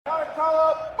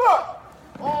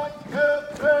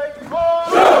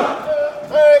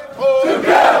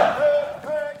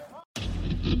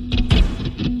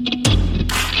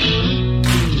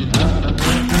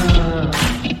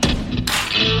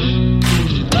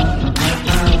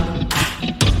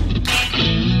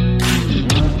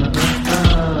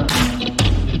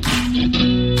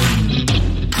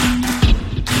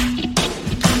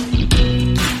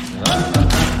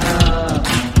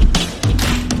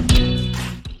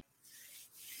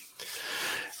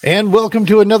And welcome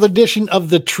to another edition of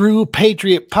the True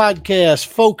Patriot Podcast.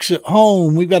 Folks at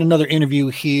home, we've got another interview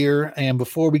here. And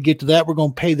before we get to that, we're going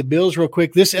to pay the bills real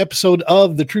quick. This episode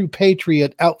of the True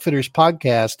Patriot Outfitters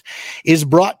Podcast is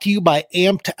brought to you by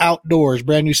Amped Outdoors,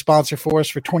 brand new sponsor for us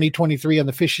for 2023 on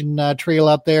the fishing trail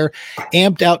out there.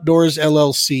 Amped Outdoors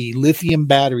LLC, lithium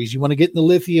batteries. You want to get in the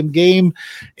lithium game?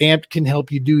 Amped can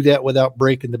help you do that without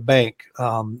breaking the bank.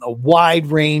 A wide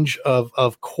range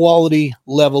of quality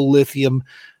level lithium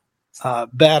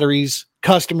batteries,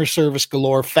 customer service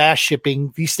galore, fast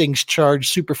shipping. These things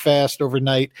charge super fast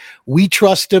overnight. We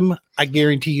trust them. I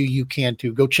guarantee you can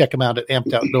too. Go check them out at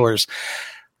Amped Outdoors.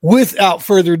 Without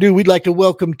further ado, we'd like to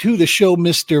welcome to the show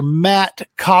Mr. Matt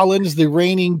Collins, the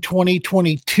reigning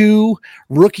 2022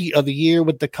 Rookie of the Year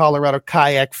with the Colorado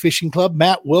Kayak Fishing Club.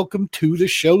 Matt, welcome to the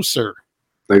show, sir.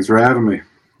 Thanks for having me.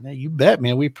 Yeah, you bet,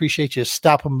 man. We appreciate you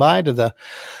stopping by to the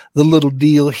little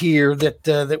deal here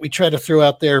that we try to throw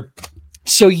out there.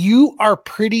 So you are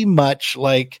pretty much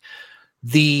like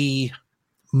the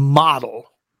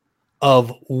model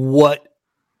of what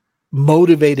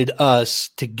motivated us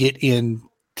to get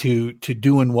into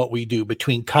doing what we do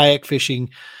between kayak fishing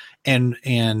and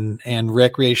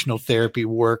recreational therapy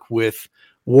work with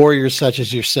warriors such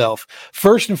as yourself.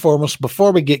 First and foremost,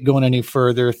 before we get going any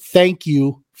further, thank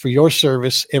you for your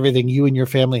service, everything you and your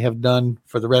family have done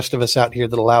for the rest of us out here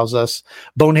that allows us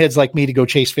boneheads like me to go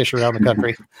chase fish around the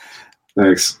country.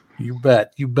 Thanks. You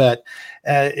bet.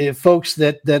 If folks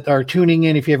that are tuning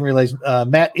in, if you haven't realized,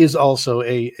 Matt is also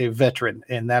a veteran,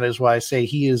 and that is why I say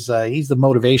he's the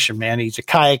motivation man. He's a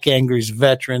kayak angler, he's a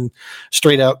veteran,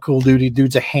 straight out cool duty.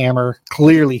 Dude's a hammer.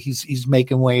 Clearly, he's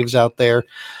making waves out there,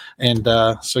 and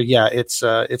so yeah, it's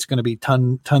going to be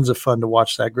tons of fun to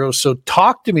watch that grow. So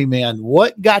talk to me, man.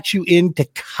 What got you into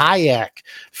kayak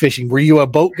fishing? Were you a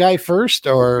boat guy first,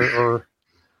 or?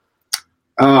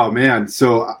 Oh man.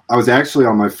 So I was actually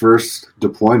on my first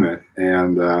deployment,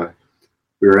 and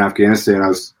we were in Afghanistan. I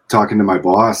was talking to my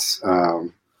boss,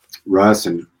 Russ,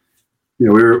 and we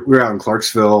were out in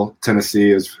Clarksville,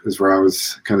 Tennessee is where I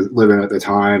was kind of living at the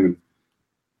time. And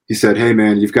he said, "Hey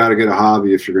man, you've got to get a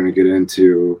hobby if you're going to get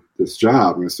into this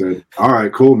job." And I said, "All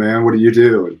right, cool, man. What do you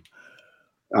do?"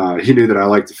 And he knew that I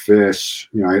like to fish.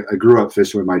 I grew up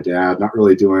fishing with my dad, not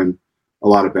really doing a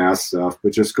lot of bass stuff,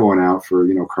 but just going out for,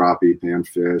 crappie,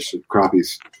 panfish.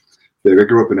 Crappie's big. I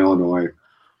grew up in Illinois,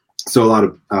 so a lot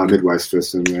of Midwest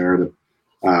fishing there.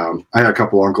 I had a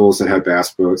couple uncles that had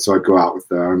bass boats, so I'd go out with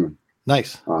them. And,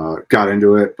 nice. Got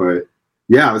into it, but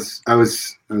yeah, I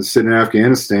was sitting in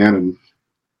Afghanistan, and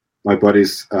my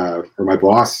buddies or my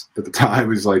boss at the time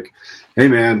was like, "Hey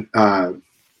man, I've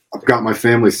got my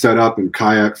family set up in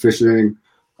kayak fishing."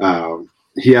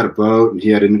 He had a boat, and he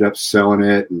had ended up selling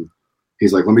it, and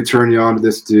he's like, "Let me turn you on to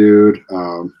this dude."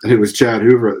 And it was Chad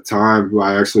Hoover at the time, who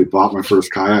I actually bought my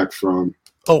first kayak from.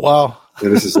 Oh, wow.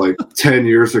 And this is like 10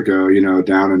 years ago,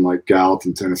 down in like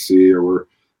Gallatin, Tennessee, or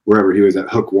wherever he was at.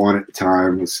 Hook One at the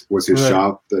time was his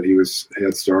shop that he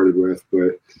had started with.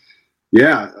 But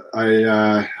yeah,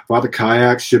 I bought the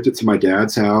kayak, shipped it to my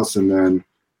dad's house, and then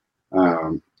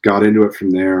got into it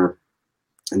from there.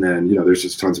 And then, there's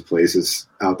just tons of places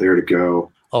out there to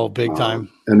go. Oh, big time.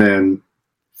 And then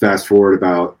fast forward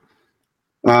about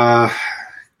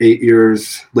 8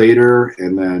 years later,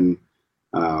 and then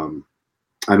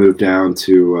I moved down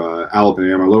to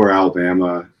Alabama, lower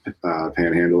Alabama,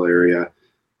 Panhandle area.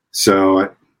 So I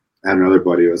had another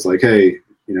buddy who was like, "Hey,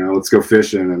 let's go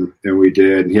fishing," and we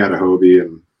did. And he had a Hobie,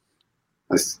 and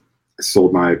I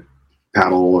sold my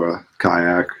paddle or a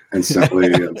kayak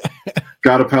instantly, and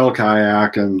got a pedal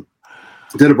kayak, and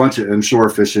did a bunch of inshore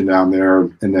fishing down there,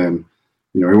 and then.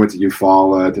 We went to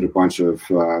Eufaula, did a bunch of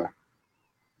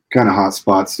kind of hot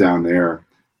spots down there.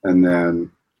 And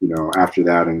then, after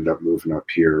that, ended up moving up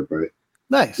here. But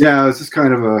nice. Yeah, it was just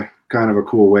kind of a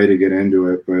cool way to get into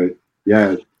it. But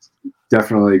yeah,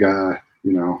 definitely got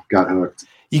hooked.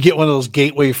 You get one of those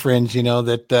gateway friends,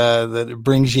 that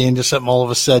brings you into something all of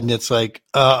a sudden. It's like,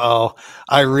 uh-oh,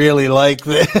 I really like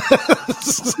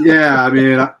this. Yeah, I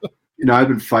mean, I've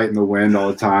been fighting the wind all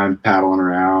the time, paddling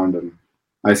around, and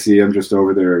I see him just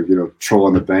over there,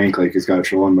 trolling the bank like he's got a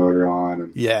trolling motor on.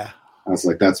 And yeah, I was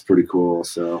like, that's pretty cool.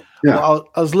 So yeah, well,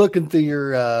 I was looking through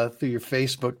your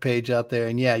Facebook page out there,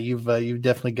 and yeah, you've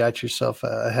definitely got yourself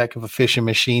a heck of a fishing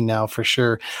machine now for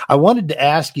sure. I wanted to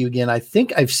ask you again. I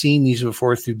think I've seen these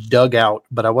before through Dugout,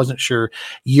 but I wasn't sure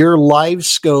your live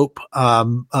scope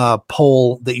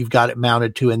pole that you've got it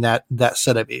mounted to in that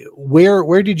setup.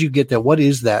 Where did you get that? What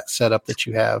is that setup that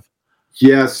you have?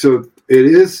 Yeah, so it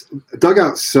is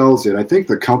Dugout sells it. I think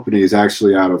the company is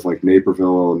actually out of like Naperville,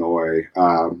 Illinois.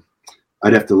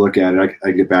 I'd have to look at it.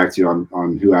 I get back to you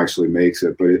on who actually makes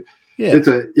it, but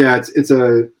it's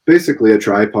basically a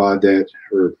tripod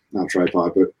or not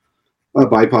tripod, but a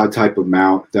bipod type of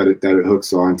mount that it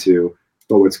hooks onto.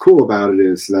 But what's cool about it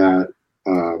is that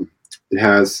it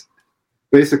has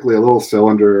basically a little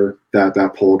cylinder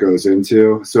that pole goes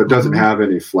into, so it doesn't have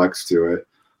any flex to it.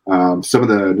 Some of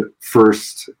the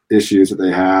first issues that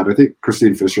they had, I think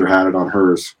Christine Fisher had it on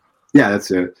hers. Yeah,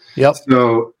 that's it. Yep.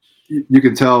 So you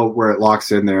can tell where it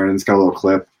locks in there, and it's got a little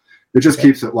clip. It just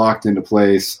keeps it locked into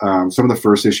place. Some of the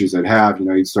first issues I'd have,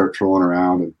 you'd start trolling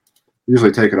around, and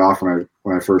usually take it off when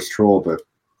I first troll, but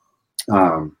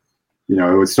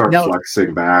it would start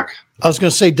flexing back. I was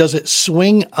going to say, does it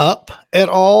swing up at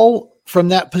all from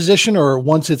that position, or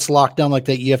once it's locked down like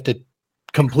that, you have to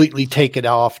completely take it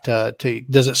off to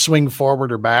does it swing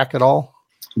forward or back at all?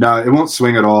 No, it won't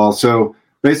swing at all. So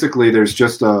basically there's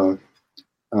just a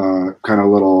kind of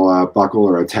little buckle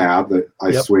or a tab that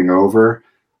I swing over,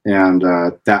 and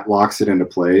that locks it into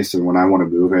place. And when I want to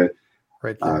move it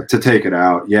to take it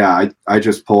out, I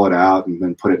just pull it out and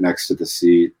then put it next to the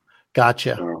seat.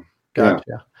 Gotcha. So, gotcha.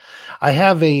 Yeah. I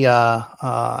have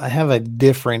a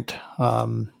different,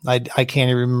 I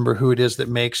can't even remember who it is that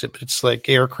makes it, but it's like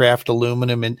aircraft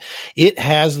aluminum, and it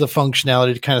has the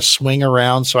functionality to kind of swing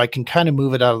around, so I can kind of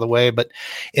move it out of the way. But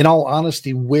in all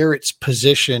honesty, where it's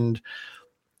positioned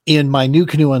in my New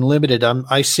Canoe Unlimited,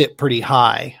 I sit pretty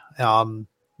high.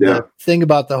 The thing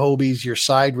about the Hobies, your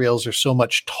side rails are so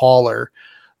much taller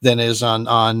than is on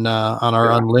our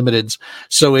Unlimiteds.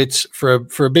 So it's for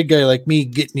a big guy like me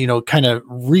getting, kind of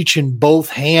reaching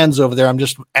both hands over there. I'm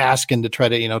just asking to try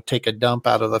to, take a dump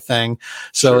out of the thing.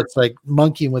 So it's like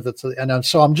monkeying with it.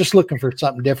 So I'm just looking for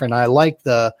something different. I like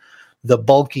the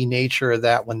bulky nature of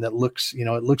that one that looks,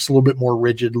 it looks a little bit more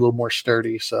rigid, a little more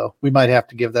sturdy. So we might have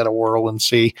to give that a whirl and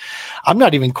see. I'm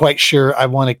not even quite sure I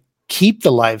want to keep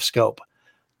the live scope.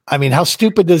 I mean, how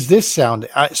stupid does this sound?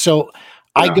 I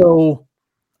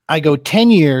go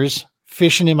 10 years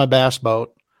fishing in my bass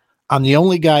boat. I'm the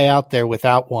only guy out there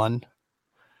without one.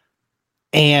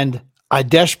 And I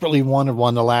desperately wanted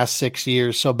one the last 6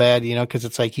 years so bad, because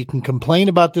it's like you can complain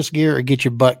about this gear or get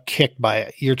your butt kicked by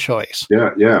it. Your choice.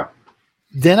 Yeah, yeah.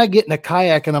 Then I get in a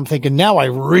kayak and I'm thinking, now I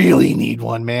really need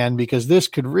one, man, because this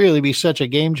could really be such a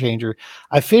game changer.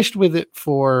 I fished with it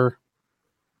for,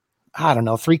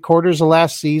 3/4 of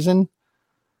last season.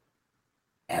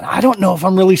 And I don't know if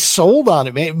I'm really sold on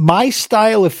it, man. My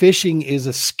style of fishing is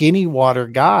a skinny water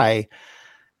guy.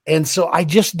 And so I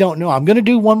just don't know. I'm going to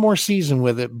do one more season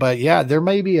with it, but there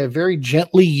may be a very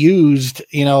gently used,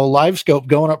 live scope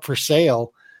going up for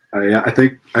sale. I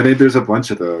think there's a bunch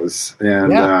of those,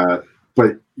 and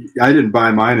but I didn't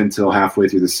buy mine until halfway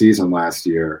through the season last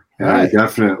year, and I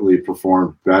definitely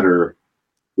performed better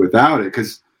without it,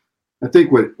 because I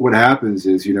think what happens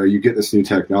is, you get this new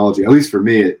technology. At least for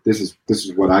me, this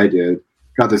is what I did.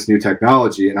 Got this new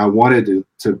technology, and I wanted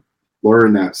to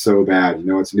learn that so bad.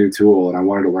 It's a new tool, and I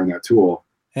wanted to learn that tool.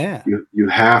 Yeah. You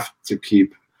have to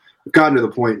keep. I've gotten to the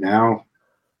point now.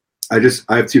 I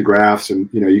have 2 graphs, and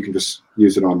you can just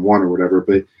use it on one or whatever.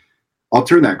 But I'll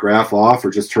turn that graph off, or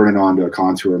just turn it on to a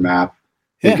contour map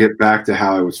and get back to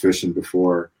how I was fishing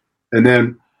before. And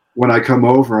then when I come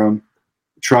over them,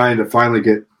 trying to finally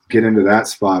get into that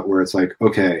spot where it's like,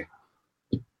 okay,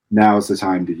 now is the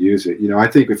time to use it. I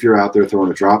think if you're out there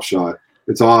throwing a drop shot,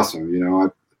 it's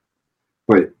awesome.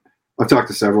 But I've talked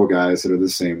to several guys that are the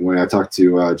same way. I talked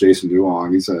to Jason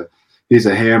Duong. He's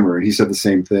a hammer, and he said the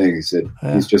same thing. He said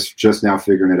he's just now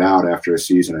figuring it out after a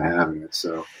season of having it.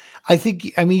 So I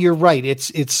think, you're right.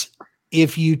 It's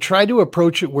if you try to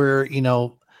approach it where,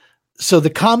 so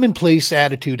the commonplace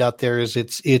attitude out there is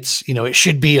it's it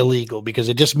should be illegal because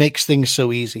it just makes things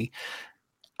so easy.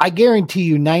 I guarantee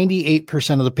you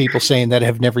 98% of the people saying that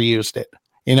have never used it.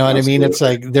 You know what I mean? It's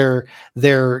like they're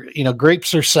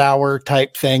grapes are sour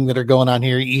type thing that are going on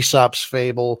here. Aesop's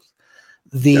fable.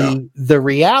 The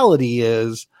reality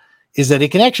is that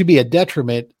it can actually be a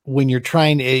detriment when you're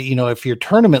trying to, if you're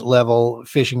tournament level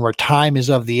fishing where time is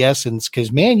of the essence,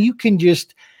 because man, you can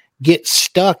just get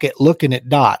stuck at looking at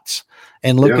dots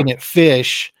and looking at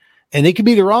fish, and they could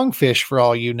be the wrong fish for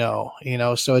all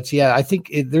so it's, I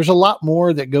think there's a lot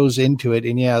more that goes into it.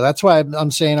 And that's why I'm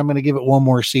saying I'm going to give it one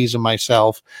more season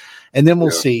myself, and then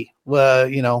we'll see.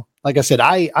 Like I said,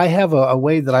 I have a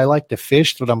way that I like to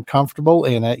fish that I'm comfortable,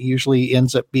 and it usually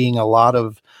ends up being a lot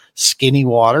of skinny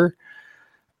water.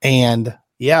 And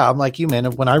I'm like you, man.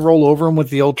 When I roll over them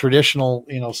with the old traditional,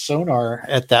 sonar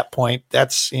at that point,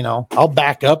 that's, I'll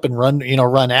back up and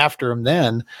run after them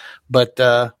then. But,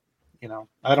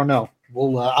 I don't know.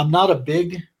 Well, I'm not a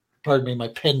big Pardon me, my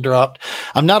pen dropped.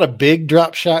 I'm not a big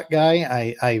drop shot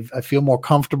guy. I feel more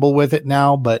comfortable with it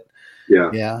now, but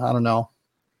yeah, I don't know.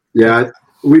 Yeah,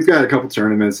 we've got a couple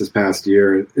tournaments this past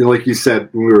year. And like you said,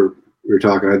 when we were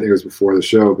talking, I think it was before the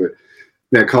show, but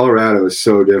yeah, Colorado is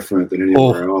so different than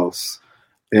anywhere else.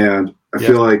 And I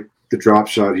feel like the drop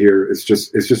shot here is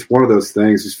just one of those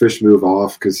things. These fish move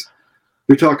off because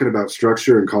you're talking about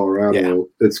structure in Colorado.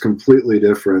 Yeah. It's completely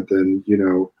different than,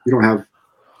 you don't have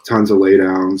tons of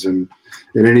laydowns and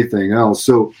anything else.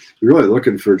 So you're really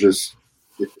looking for just,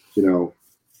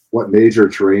 what major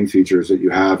terrain features that you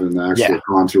have in the actual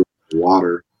contour of the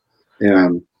water.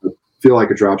 And I feel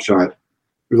like a drop shot,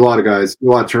 there's a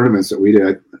lot of tournaments that we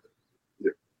did,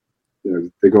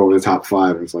 they go over the top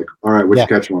 5 and it's like, all right, what'd you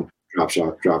catch one? Drop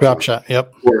shot.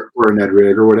 Yep. Or a Ned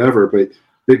rig or whatever. But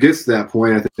it gets to that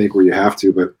point, I think, where you have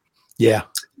to, but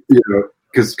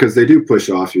because they do push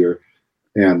off here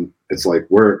and it's like,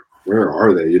 where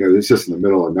are they? It's just in the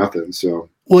middle of nothing. So,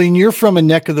 well, and you're from a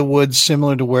neck of the woods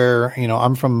similar to where,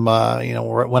 I'm from,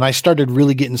 when I started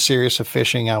really getting serious of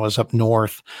fishing, I was up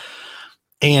north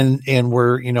and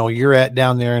where, you're at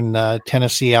down there in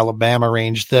Tennessee, Alabama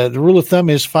range. The rule of thumb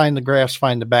is find the grass,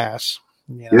 find the bass.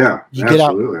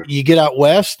 You get out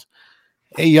west.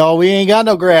 Hey, y'all, we ain't got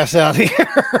no grass out here.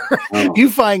 You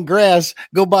find grass,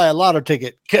 go buy a lotto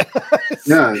ticket.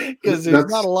 Because there's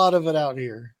not a lot of it out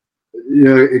here.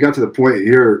 It got to the point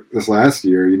here this last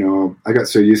year, I got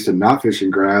so used to not fishing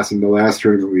grass, and the last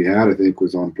tournament we had, I think,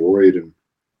 was on Boyd, and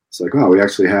it's like, oh, we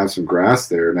actually have some grass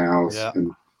there now. Yeah.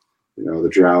 And, the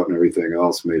drought and everything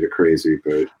else made it crazy.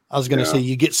 But I was going to say,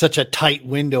 you get such a tight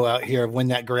window out here of when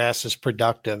that grass is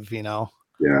productive,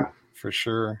 Yeah. For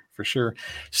sure.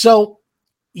 So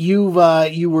you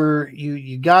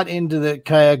got into the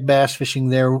kayak bass fishing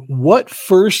there. What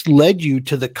first led you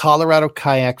to the Colorado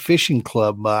Kayak Fishing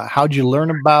Club? How'd you learn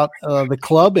about the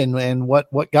club and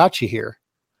what got you here?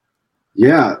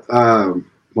 Yeah.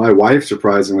 My wife,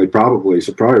 surprisingly,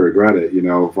 she'll probably regret it,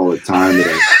 of all the time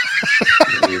that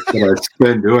I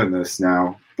spend doing this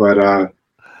now. But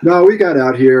no, we got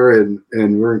out here and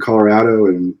we're in Colorado,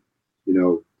 and,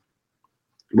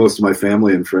 most of my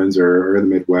family and friends are in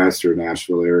the Midwest or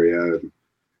Nashville area. And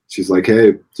she's like,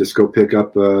 hey, just go pick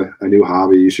up a new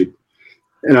hobby. You should.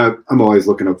 And I'm always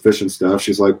looking up fishing stuff.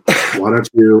 She's like, why don't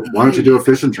you do a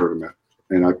fishing tournament?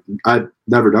 And I'd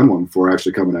never done one before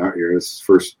actually coming out here. It's the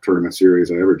first tournament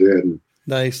series I ever did. And,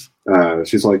 nice.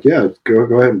 She's like, yeah, go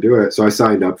ahead and do it. So I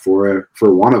signed up for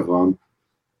one of them.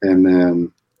 And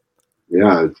then,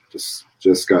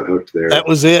 just got hooked there. That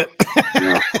was it.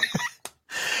 Yeah.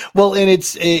 Well, and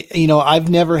it's, I've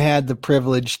never had the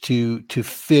privilege to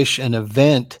fish an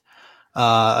event,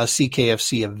 a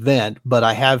CKFC event, but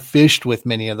I have fished with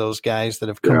many of those guys that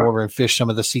have come over and fished some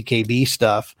of the CKB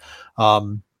stuff.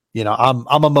 I'm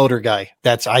a motor guy.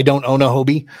 I don't own a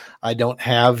Hobie. I don't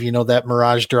have, that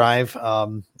Mirage Drive.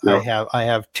 I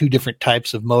have 2 different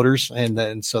types of motors,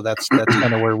 and so that's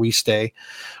kind of where we stay.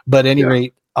 But at any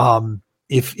rate,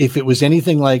 if it was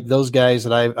anything like those guys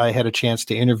that I had a chance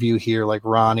to interview here, like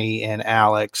Ronnie and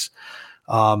Alex,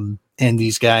 and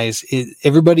these guys,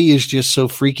 everybody is just so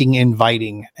freaking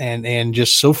inviting and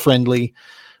just so friendly.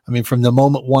 I mean, from the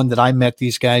moment one that I met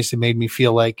these guys, it made me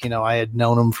feel like, I had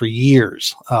known them for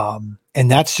years. And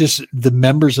that's just the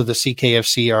members of the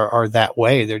CKFC are that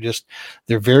way.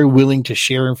 They're very willing to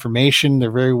share information.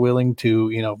 They're very willing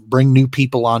to, bring new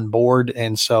people on board.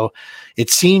 And so it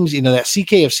seems, that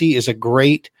CKFC is a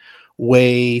great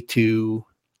way to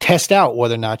test out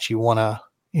whether or not you want to,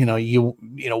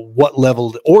 what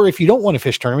level, or if you don't want to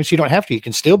fish tournaments, you don't have to. You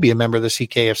can still be a member of the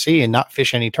CKFC and not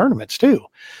fish any tournaments too.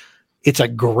 It's a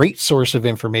great source of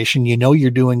information.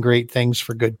 You're doing great things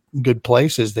for good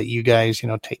places that you guys,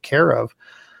 take care of.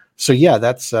 So yeah,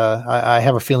 that's, I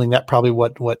have a feeling that probably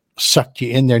what sucked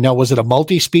you in there. Now, was it a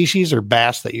multi-species or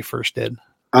bass that you first did?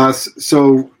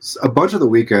 So a bunch of the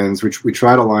weekends, which we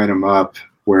try to line them up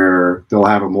where they'll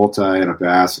have a multi and a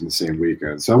bass in the same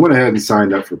weekend. So I went ahead and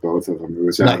signed up for both of them. It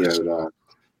was out at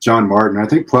John Martin. I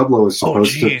think Pueblo was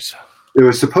supposed it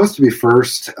was supposed to be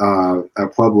first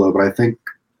at Pueblo, but I think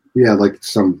we had like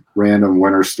some random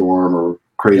winter storm or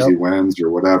crazy winds or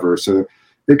whatever. So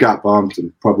it got bumped,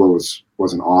 and Pueblo was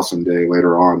an awesome day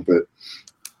later on. But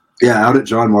yeah, out at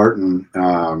John Martin,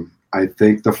 I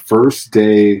think the first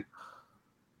day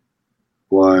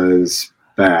was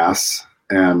bass,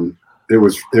 and it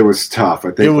was tough.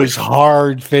 I think it was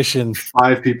hard fishing.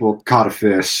 5 people caught a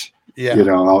fish,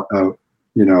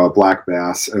 a black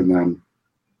bass. And then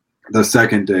the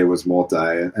second day was multi,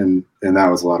 and that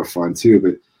was a lot of fun too.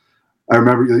 But I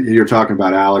remember you're talking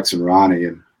about Alex and Ronnie,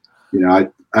 and,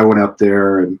 I went up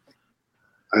there and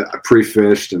I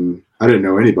pre-fished, and I didn't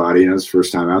know anybody. It was the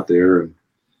first time out there, and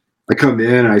I come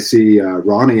in and I see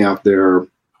Ronnie out there,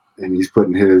 and he's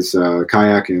putting his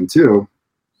kayak in too.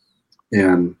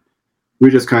 And we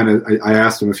just kind of, I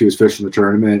asked him if he was fishing the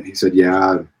tournament. He said,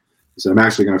 yeah. He said, I'm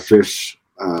actually going to fish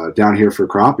down here for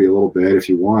crappie a little bit if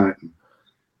you want.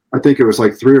 I think it was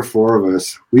like 3 or 4 of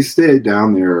us. We stayed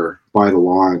down there by the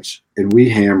launch, and we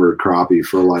hammered crappie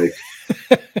for like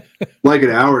an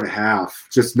hour and a half,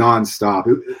 just nonstop.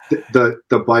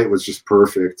 The bite was just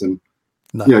perfect. And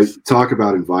nice. Talk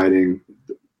about inviting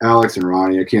Alex and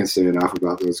Ronnie. I can't say enough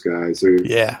about those guys.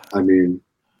 I mean,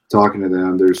 talking to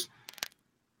them, there's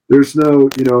no,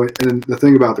 and the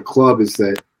thing about the club is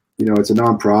that, it's a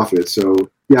nonprofit. So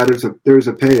yeah, there's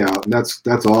a payout, and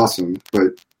that's awesome.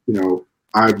 But,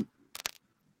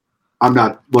 I'm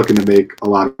not looking to make a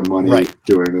lot of money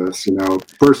doing this,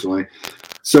 personally.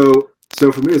 So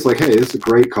for me, it's like, hey, it's a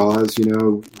great cause.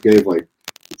 Gave like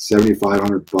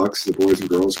 $7,500 to the Boys and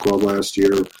Girls Club last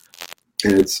year,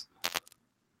 and it's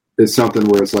something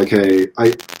where it's like, hey,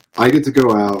 I get to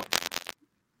go out,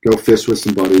 go fish with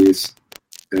some buddies,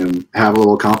 and have a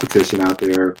little competition out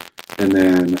there, and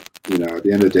then at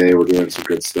the end of the day, we're doing some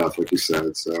good stuff, like you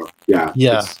said. So yeah,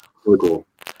 it's really cool.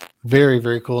 Very,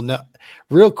 very cool. Now,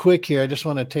 real quick here, I just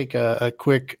want to take a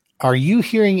quick. Are you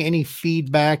hearing any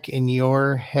feedback in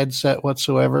your headset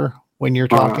whatsoever when you're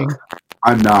talking?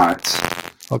 I'm not.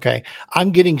 Okay.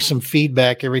 I'm getting some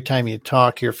feedback every time you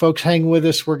talk here. Folks, hang with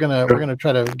us. We're gonna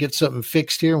try to get something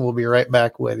fixed here, and we'll be right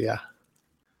back with you.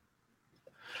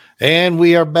 And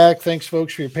we are back. Thanks,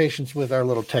 folks, for your patience with our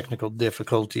little technical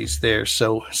difficulties there.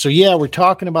 So yeah, we're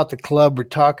talking about the club.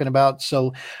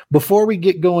 So before we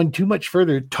get going too much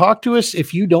further, talk to us,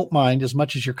 if you don't mind, as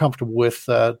much as you're comfortable with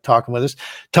talking with us.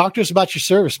 Talk to us about your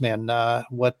service, man.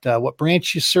 What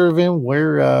branch you serve in,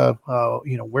 where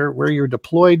you're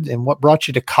deployed, and what brought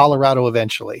you to Colorado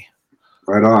eventually.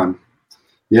 Right on.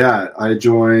 Yeah, I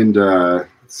joined.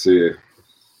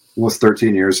 Almost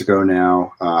 13 years ago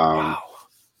now. Wow.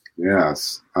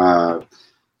 Yes. I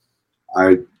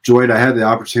joined, I had the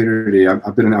opportunity.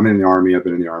 I'm in the Army. I've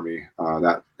been in the Army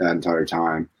that entire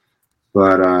time.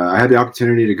 But I had the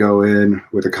opportunity to go in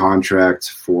with a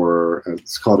contract for,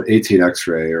 it's called 18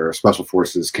 X-ray, or a Special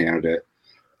Forces candidate.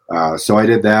 So I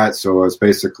did that. So I was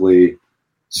basically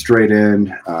straight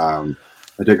in. I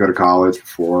did go to college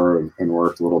before and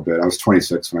worked a little bit. I was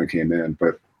 26 when I came in.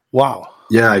 But wow.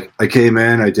 Yeah, I came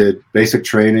in. I did basic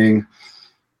training,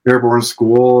 airborne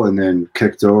school, and then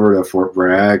kicked over to Fort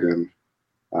Bragg, and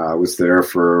was there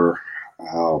for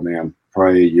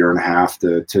probably a year and a half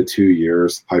to 2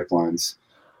 years. Pipelines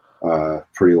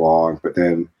pretty long, but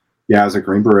then I was a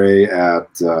Green Beret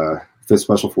at 5th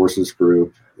Special Forces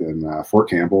Group in Fort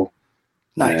Campbell.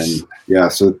 Nice.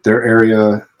 And so their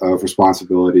area of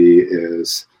responsibility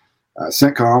is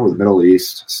CENTCOM, with the Middle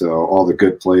East, so all the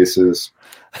good places.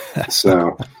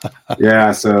 So we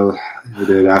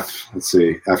did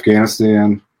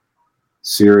Afghanistan,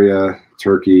 Syria,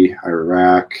 Turkey,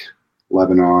 Iraq,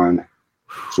 Lebanon,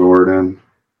 Jordan.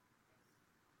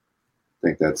 I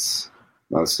think that's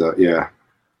most of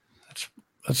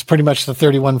That's pretty much the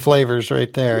 31 flavors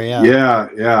right there. Yeah.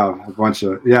 A bunch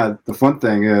of, the fun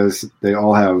thing is they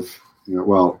all have,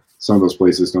 some of those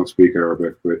places don't speak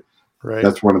Arabic, but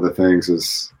that's one of the things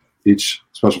is each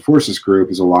Special Forces group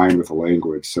is aligned with a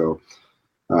language. So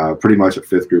pretty much at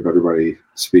 5th group, everybody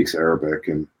speaks Arabic,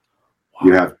 and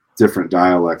you have different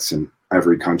dialects in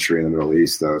every country in the Middle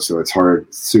East, though. So it's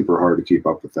super hard to keep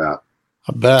up with that.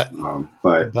 I bet.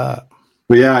 But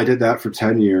yeah, I did that for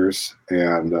 10 years,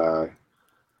 and I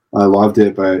loved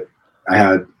it, but I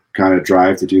had kind of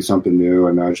drive to do something new,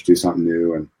 and nudge to do something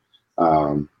new. And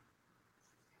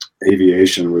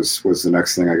aviation was the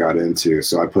next thing I got into.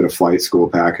 So I put a flight school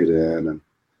packet in and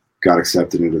got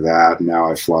accepted into that. And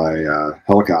now I fly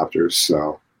helicopters.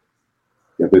 So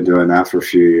I've been doing that for a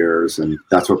few years, and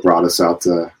that's what brought us out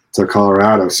to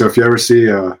Colorado. So if you ever see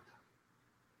the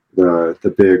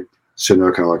big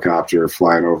Chinook helicopter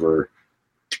flying over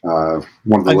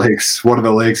one of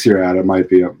the lakes you're at, it might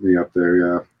be me up there.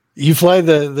 Yeah. You fly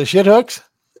the shit hooks?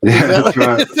 Yeah, that's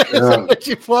right. Is that what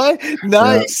you fly?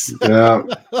 Nice. Yeah.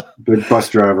 Big bus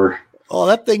driver. Oh,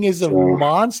 that thing is a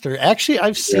monster. Actually,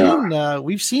 I've seen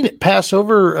we've seen it pass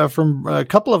over from a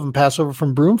couple of them pass over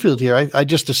from Broomfield here. I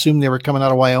just assumed they were coming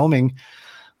out of Wyoming,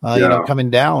 coming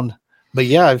down. But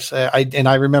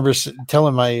I remember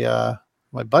telling my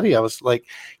buddy, I was like,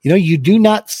 you do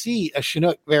not see a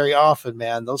Chinook very often,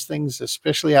 man. Those things,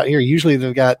 especially out here, usually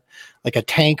they've got like a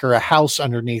tank or a house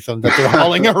underneath them that they're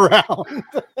hauling around.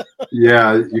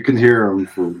 Yeah, you can hear them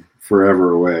from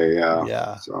forever away. Yeah.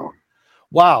 Yeah. So,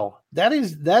 Wow. That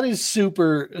is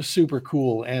super, super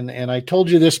cool. And I told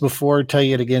you this before, tell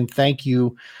you it again. Thank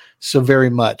you so very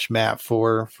much, Matt,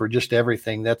 for just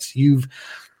everything.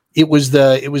 It was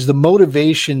the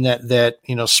motivation that,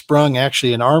 sprung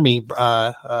actually an Army,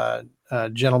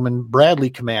 gentleman, Bradley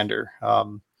commander,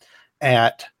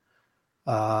 at,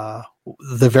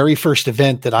 the very first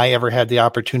event that I ever had the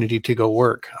opportunity to go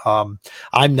work. I'm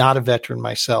not a veteran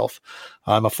myself.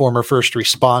 I'm a former first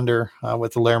responder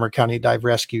with the Larimer County Dive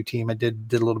Rescue Team. I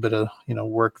did a little bit of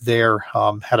work there.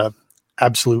 Had a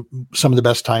absolute some of the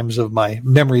best times of my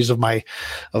memories of my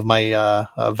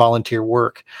volunteer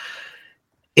work,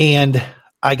 and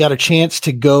I got a chance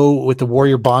to go with the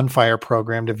Warrior Bonfire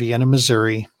program to Vienna,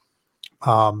 Missouri.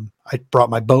 I brought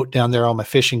my boat down there, all my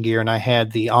fishing gear, and I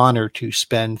had the honor to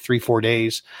spend 3-4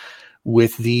 days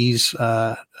with these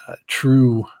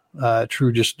true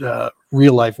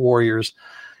real life warriors.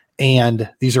 And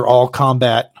these are all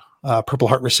combat Purple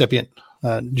Heart recipient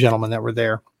gentlemen that were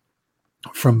there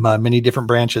from many different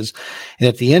branches. And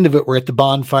at the end of it, we're at the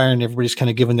bonfire and everybody's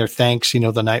kind of giving their thanks,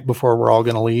 the night before we're all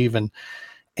going to leave.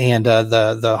 And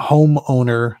the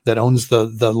homeowner that owns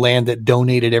the land that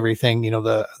donated everything,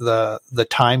 the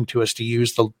time to us to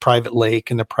use the private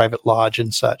lake and the private lodge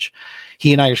and such.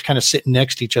 He and I are kind of sitting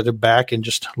next to each other back and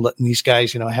just letting these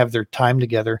guys, have their time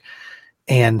together.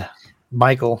 And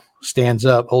Michael stands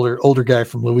up, older guy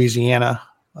from Louisiana.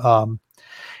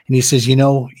 And he says,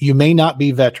 you may not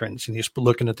be veterans. And he's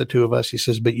looking at the two of us. He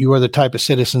says, but you are the type of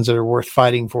citizens that are worth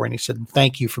fighting for. And he said,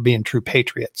 thank you for being true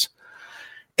patriots.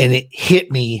 And it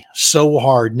hit me so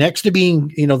hard. Next to being,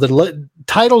 the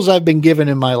titles I've been given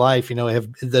in my life, have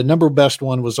the number best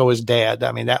one was always dad.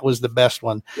 I mean, that was the best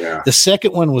one. Yeah. The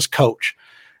second one was coach.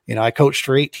 I coached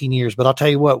for 18 years, but I'll tell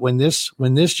you what, when this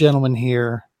gentleman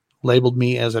here labeled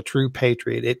me as a true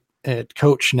patriot, it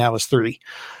coach now is 30.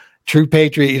 True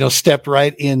patriot, stepped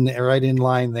right in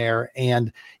line there.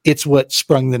 And it's what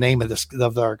sprung the name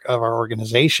of our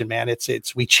organization, man.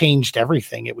 We changed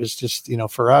everything. It was just,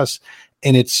 for us.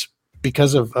 And it's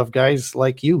because of guys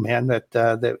like you, man, that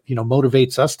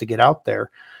motivates us to get out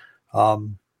there.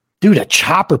 Dude, a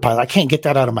chopper pilot. I can't get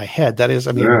that out of my head. That is,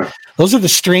 those are the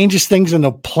strangest things on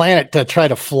the planet to try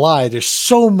to fly. There's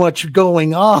so much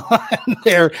going on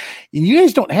there. And you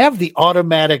guys don't have the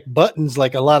automatic buttons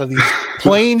like a lot of these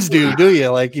planes do you?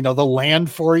 Like, they'll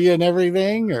land for you and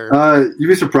everything, or you'd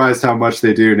be surprised how much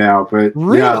they do now. But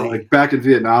really? Yeah, like back in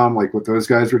Vietnam, like what those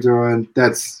guys were doing,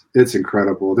 it's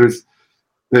incredible.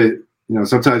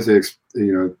 Sometimes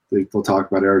they'll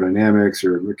talk about aerodynamics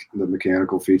or the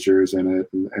mechanical features in it,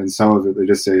 and some of it they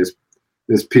just say is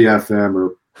PFM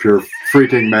or pure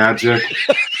freaking magic,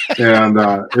 and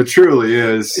it truly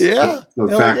is. Yeah, the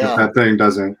fact that thing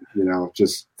doesn't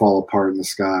just fall apart in the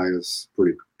sky is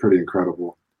pretty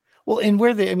incredible. Well, and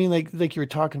where like you were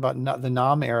talking about the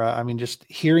Nam era. Just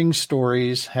hearing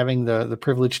stories, having the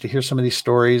privilege to hear some of these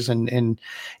stories and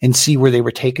see where they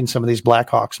were taking some of these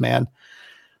Blackhawks, man.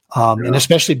 And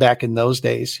especially back in those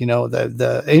days,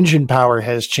 the engine power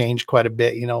has changed quite a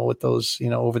bit, with those,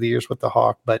 over the years with the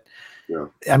Hawk. But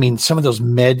some of those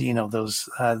medical,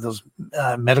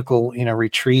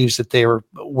 retrieves that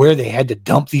where they had to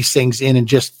dump these things in and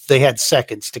they had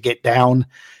seconds to get down,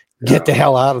 get the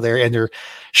hell out of there. And their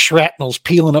shrapnel's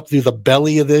peeling up through the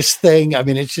belly of this thing.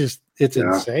 It's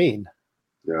insane.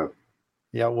 Yeah.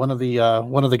 Yeah, one of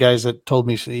the guys that told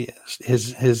me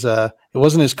his it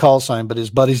wasn't his call sign, but his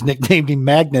buddies nicknamed him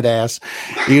Magnet Ass.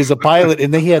 He was a pilot,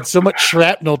 and he had so much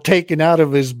shrapnel taken out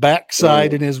of his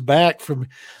backside and his back from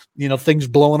things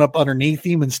blowing up underneath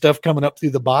him and stuff coming up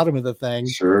through the bottom of the thing.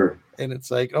 Sure. And it's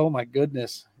like, oh my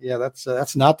goodness, yeah,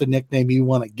 that's not the nickname you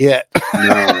want to get.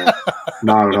 No,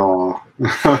 not at all.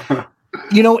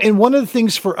 And one of the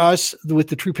things for us with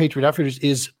the True Patriot Outfitters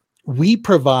is we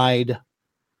provide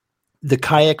the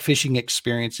kayak fishing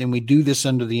experience, and we do this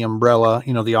under the umbrella,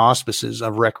 the auspices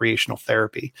of recreational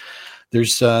therapy.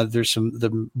 There's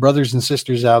the brothers and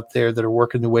sisters out there that are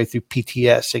working their way through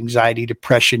PTS, anxiety,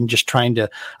 depression, just trying to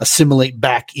assimilate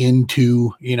back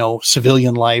into,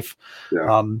 civilian life.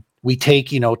 Yeah. We take,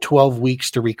 12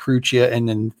 weeks to recruit you and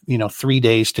then, 3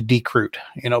 days to decruit,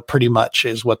 pretty much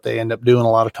is what they end up doing a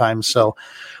lot of times. So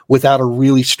without a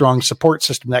really strong support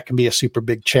system, that can be a super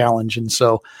big challenge. And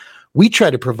so we try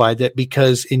to provide that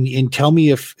because, and tell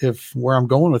me if where I'm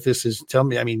going with this is,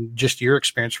 just your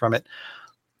experience from it.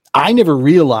 I never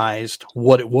realized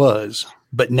what it was,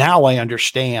 but now I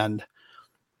understand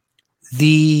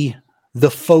the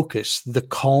focus, the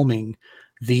calming,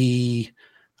 the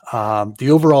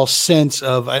overall sense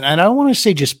of, and I don't want to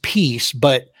say just peace,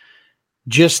 but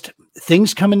just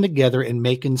things coming together and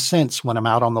making sense when I'm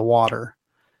out on the water.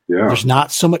 Yeah. There's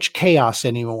not so much chaos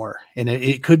anymore. And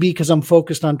it could be because I'm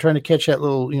focused on trying to catch that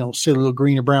little, silly little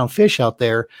green or brown fish out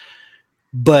there.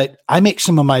 But I make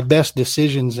some of my best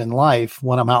decisions in life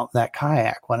when I'm out in that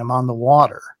kayak, when I'm on the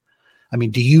water. I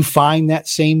mean, do you find that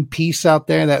same peace out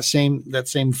there, that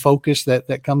same focus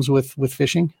that comes with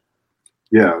fishing?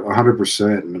 Yeah,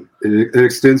 100%. And it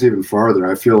extends even farther.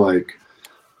 I feel like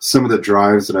some of the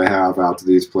drives that I have out to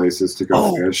these places to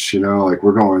go fish, like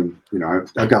we're going,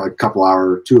 I've got like a couple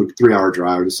hour, 2 or 3 hour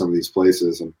drive to some of these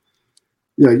places. And,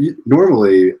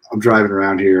 normally I'm driving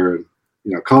around here and,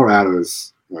 Colorado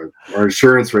is, our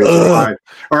insurance rates are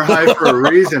high for a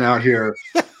reason out here.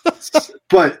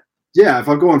 But yeah, if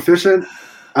I'm going fishing,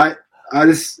 I'm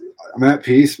at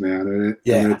peace, man.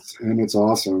 And it's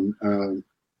awesome.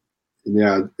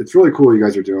 Yeah, it's really cool you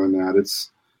guys are doing that.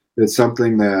 It's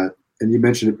something that, and you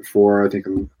mentioned it before, I think,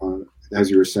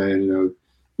 as you were saying, you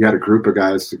had a group of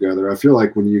guys together. I feel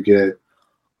like when you get,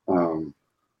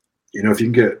 if you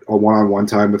can get a one-on-one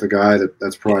time with a guy,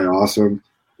 that's probably awesome.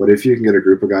 But if you can get a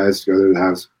group of guys together that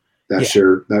has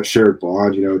that shared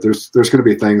bond, there's going to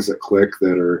be things that click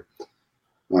that are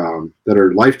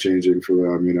life-changing for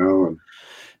them, and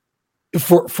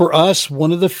for us,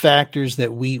 one of the factors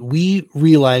that we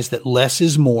realized that less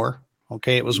is more.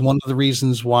 Okay. It was one of the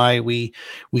reasons why we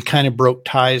kind of broke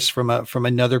ties from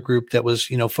another group that was,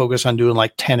 focused on doing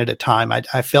like 10 at a time.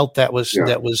 I felt that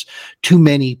was too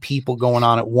many people going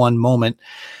on at one moment.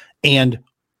 And,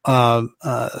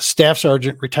 retired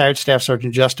Staff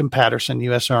Sergeant Justin Patterson,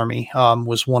 U.S. Army,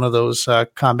 was one of those,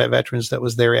 combat veterans that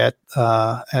was there at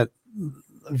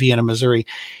Vienna, Missouri.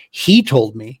 He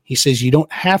told me, he says, you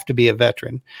don't have to be a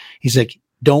veteran. He's like,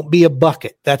 don't be a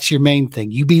bucket. That's your main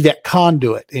thing. You be that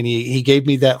conduit. And he gave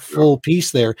me that full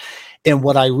piece there. And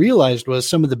what I realized was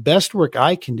some of the best work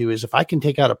I can do is if I can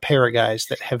take out a pair of guys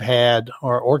that have had,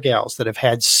 or gals that have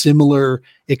had similar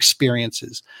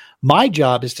experiences. My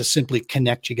job is to simply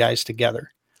connect you guys together.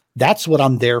 That's what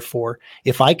I'm there for.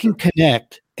 If I can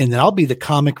connect, and then I'll be the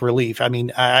comic relief. I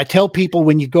mean, I tell people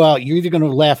when you go out, you're either going to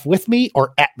laugh with me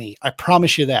or at me. I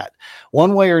promise you that.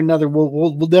 One way or another,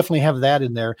 we'll definitely have that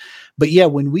in there. But yeah,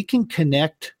 when we can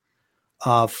connect,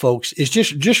 folks, is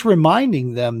just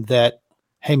reminding them that,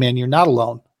 hey man, you're not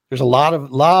alone. There's a lot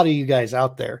of you guys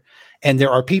out there, and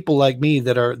there are people like me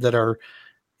that are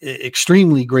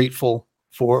extremely grateful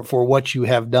for what you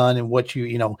have done and what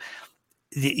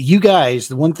you guys,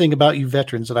 the one thing about you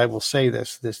veterans that I will say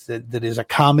that is a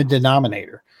common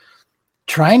denominator,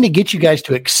 trying to get you guys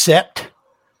to accept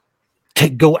to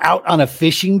go out on a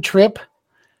fishing trip.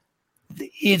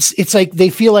 It's like they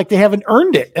feel like they haven't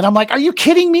earned it. And I'm like, are you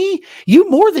kidding me? You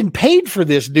more than paid for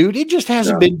this, dude. It just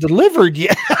hasn't been delivered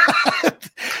yet.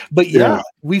 But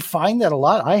we find that a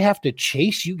lot. I have to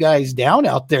chase you guys down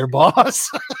out there, boss,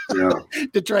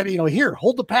 to try to, here,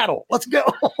 hold the paddle. Let's go.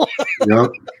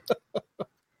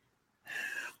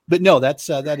 But no,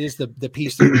 that is the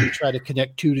piece that we try to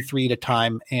connect 2 to 3 at a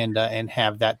time and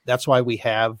have that. That's why we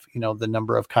have, the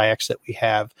number of kayaks that we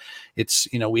have. It's,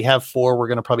 we have 4, we're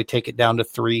going to probably take it down to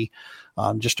 3,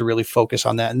 just to really focus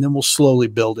on that. And then we'll slowly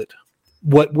build it.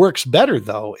 What works better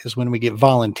though, is when we get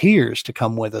volunteers to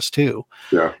come with us too,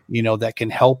 that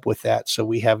can help with that. So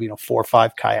we have, 4 or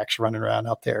 5 kayaks running around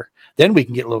out there. Then we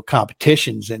can get little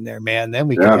competitions in there, man. Then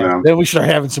we we start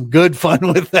having some good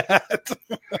fun with that.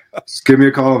 Just give me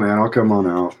a call, man. I'll come on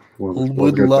out.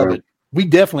 Would love it. We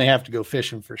definitely have to go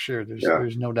fishing for sure.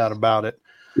 There's no doubt about it.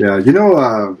 Yeah.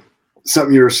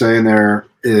 Something you were saying there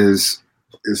is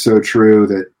so true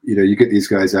that, you get these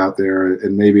guys out there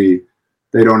and maybe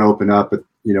they don't open up, but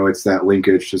it's that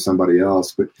linkage to somebody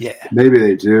else, but maybe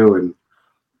they do. And,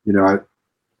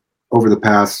 over the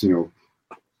past,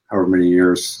 however many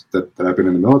years that I've been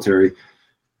in the military,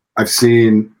 I've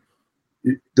seen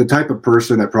the type of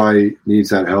person that probably needs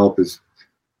that help is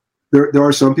there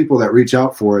are some people that reach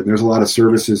out for it. And there's a lot of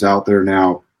services out there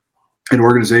now and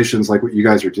organizations like what you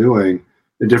guys are doing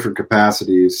in different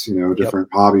capacities, different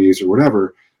hobbies or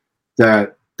whatever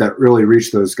that really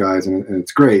reach those guys. And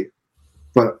it's great.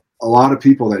 But a lot of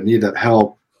people that need that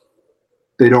help,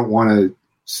 they don't want to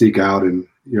seek out and,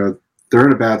 they're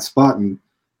in a bad spot. And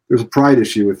there's a pride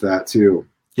issue with that too.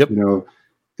 Yep.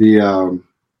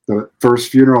 The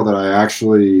first funeral that I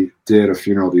actually did a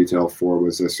funeral detail for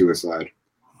was a suicide.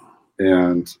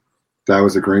 And that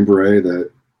was a Green Beret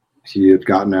that he had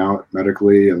gotten out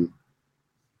medically. And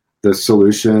the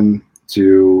solution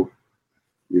to,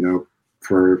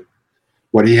 for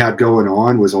what he had going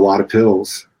on was a lot of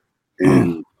pills.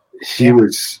 And he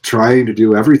was trying to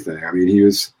do everything. I mean,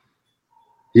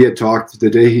 he had talked the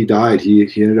day he died. He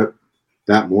ended up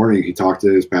that morning. He talked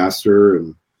to his pastor,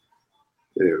 and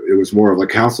it was more of a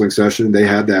counseling session. They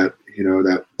had that,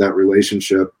 that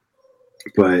relationship,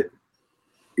 but,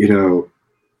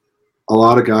 a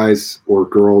lot of guys or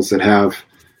girls that have,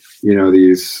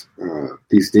 these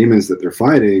demons that they're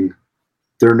fighting,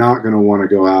 they're not going to want to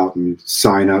go out and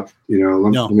sign up.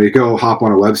 Let me go hop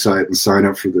on a website and sign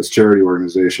up for this charity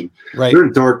organization. Right. They're in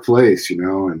a dark place,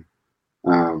 and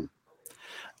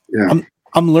yeah.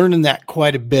 I'm learning that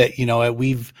quite a bit.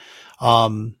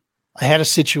 I had a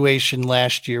situation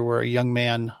last year where a young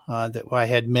man that I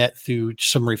had met through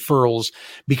some referrals,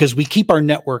 because we keep our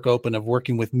network open of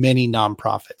working with many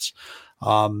nonprofits.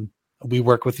 We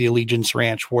work with the Allegiance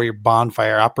Ranch, Warrior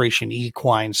Bonfire, Operation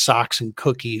Equine, Socks and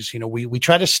Cookies. We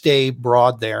try to stay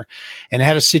broad there, and I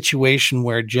had a situation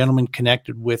where a gentleman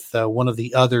connected with one of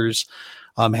the others,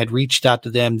 had reached out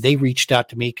to them. They reached out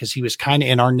to me because he was kind of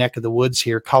in our neck of the woods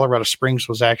here. Colorado Springs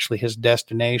was actually his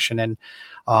destination, and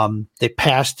they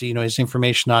passed, his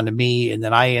information on to me, and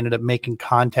then I ended up making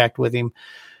contact with him.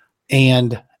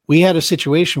 And we had a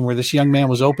situation where this young man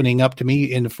was opening up to me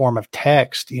in the form of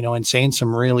text, and saying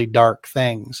some really dark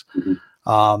things.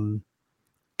 Mm-hmm.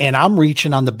 And I'm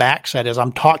reaching on the backside as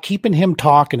I'm keeping him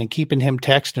talking and keeping him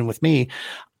texting with me.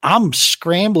 I'm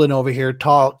scrambling over here,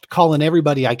 calling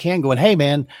everybody I can, going, "Hey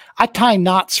man, I tie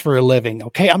knots for a living.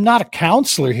 Okay. I'm not a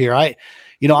counselor here. I'm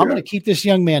going to keep this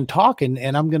young man talking,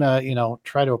 and I'm going to,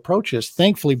 try to approach this."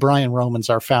 Thankfully, Brian Romans,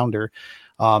 our founder,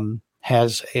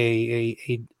 has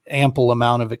a ample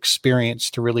amount of experience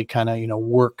to really kind of,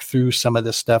 work through some of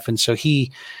this stuff. And so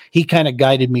he kind of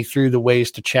guided me through the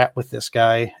ways to chat with this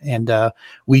guy. And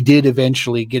we did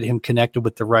eventually get him connected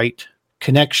with the right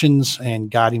connections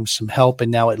and got him some help.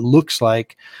 And now it looks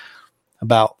like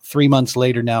about 3 months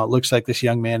later, now it looks like this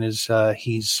young man is,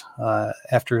 he's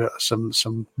after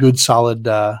some good, solid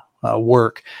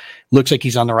work, looks like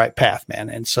he's on the right path, man.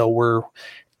 And so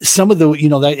some of the,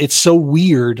 that it's so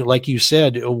weird, like you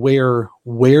said, where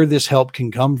this help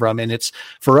can come from. And it's,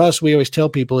 for us, we always tell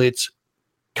people it's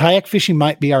kayak fishing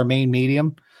might be our main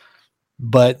medium,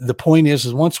 but the point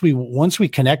is once we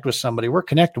connect with somebody, we're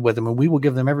connected with them, and we will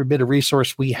give them every bit of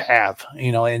resource we have,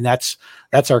 and that's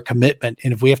our commitment.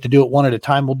 And if we have to do it one at a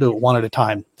time, we'll do it one at a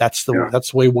time. That's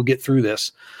the way we'll get through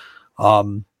this.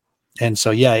 And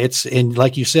so, and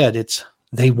like you said,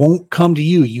 they won't come to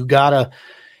you. You gotta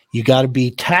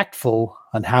be tactful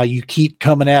on how you keep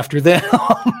coming after them,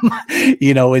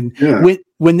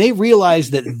 when they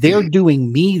realize that they're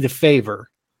doing me the favor,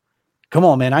 come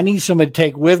on, man, I need somebody to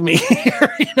take with me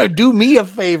here, do me a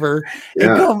favor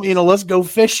and come, let's go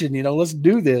fishing, let's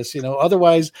do this,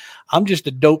 otherwise I'm just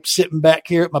a dope sitting back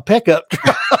here at my pickup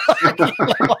truck.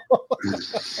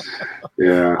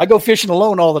 Yeah. I go fishing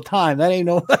alone all the time. That ain't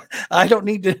I don't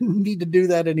need to do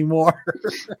that anymore.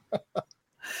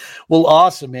 Well,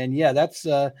 awesome, man. Yeah, that's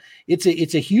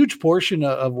it's a huge portion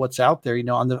of what's out there.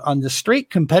 On the straight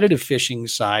competitive fishing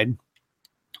side,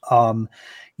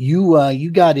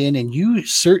 you got in, and you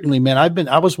certainly, man,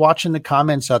 I was watching the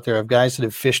comments out there of guys that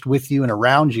have fished with you and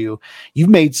around you. You've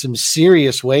made some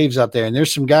serious waves out there, and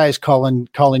there's some guys calling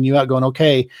you out, going,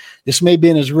 "Okay, this may be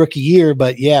in his rookie year,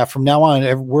 but yeah, from now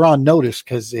on, we're on notice,"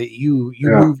 because you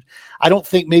moved. I don't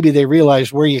think maybe they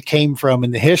realized where you came from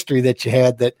and the history that you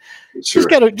had. That sure.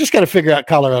 just got to figure out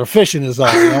Colorado fishing is all.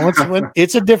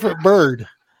 It's a different bird.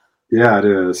 Yeah, it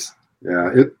is.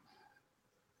 Yeah,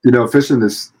 fishing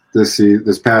this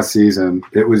past season,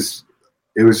 it was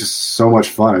just so much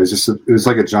fun. It was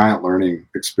like a giant learning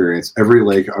experience. Every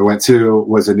lake I went to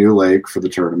was a new lake for the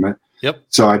tournament. Yep.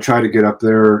 So I tried to get up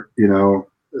there,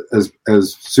 as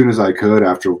soon as I could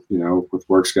after, with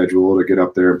work schedule, to get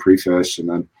up there and pre-fish, and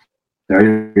then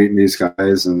you're meeting these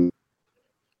guys and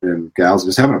gals,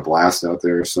 just having a blast out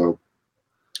there. So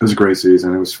it was a great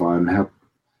season. It was fun.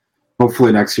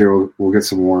 Hopefully next year we'll get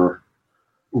some more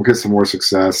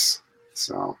success.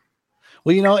 So.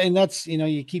 Well, and that's,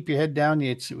 you keep your head down.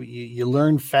 You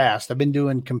learn fast. I've been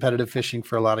doing competitive fishing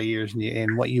for a lot of years,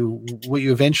 and what you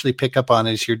eventually pick up on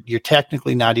is you're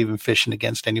technically not even fishing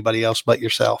against anybody else but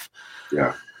yourself.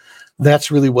 Yeah.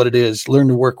 That's really what it is. Learn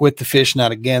to work with the fish,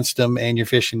 not against them, and you're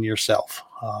fishing yourself.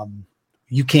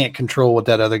 You can't control what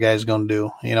that other guy's going to do.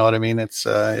 You know what I mean? It's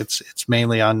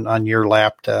mainly on your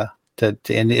lap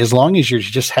and as long as you're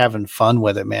just having fun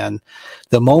with it, man.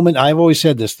 The moment, I've always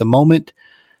said this, the moment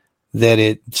that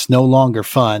it's no longer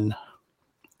fun,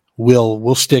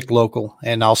 we'll stick local,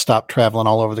 and I'll stop traveling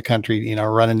all over the country,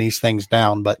 running these things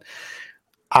down. But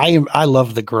I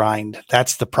love the grind.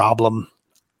 That's the problem.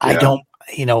 Yeah.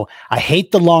 I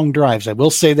hate the long drives. I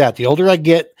will say that the older I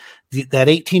get, that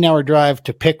 18-hour drive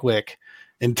to Pickwick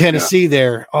in Tennessee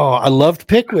there. Oh, I loved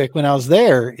Pickwick when I was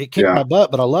there. It kicked my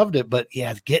butt, but I loved it. But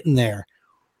yeah, getting there.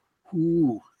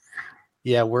 Ooh.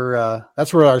 Yeah, we're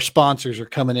that's where our sponsors are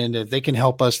coming in. If they can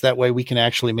help us, that way we can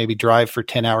actually maybe drive for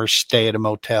 10 hours, stay at a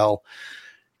motel,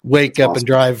 wake up and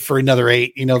drive for another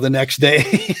 8, the next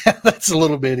day. That's a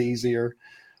little bit easier.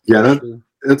 Yeah,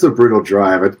 it's a brutal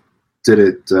drive. I did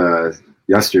it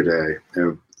yesterday.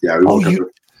 And yeah, we woke up.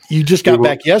 You just got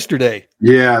back yesterday.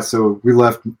 Yeah, so we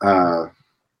left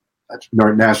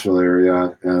Nashville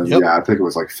area, and yeah, I think it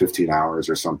was like 15 hours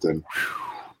or something.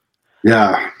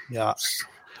 Yeah. Yeah.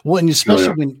 Well, and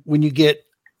especially when you get,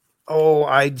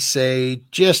 I'd say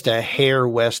just a hair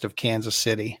west of Kansas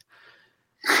City.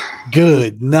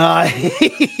 Good night.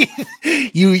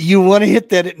 You want to hit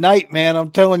that at night, man. I'm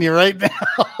telling you right now.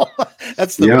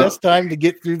 That's the best time to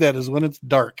get through that is when it's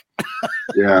dark.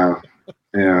 Yeah.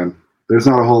 And there's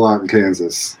not a whole lot in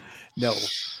Kansas. No,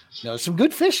 some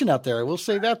good fishing out there. I will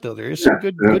say that though. There is some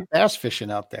good bass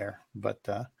fishing out there. But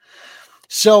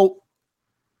so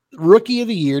Rookie of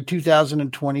the Year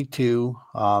 2022.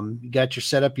 You got your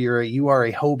setup. You are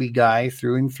a Hobie guy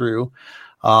through and through.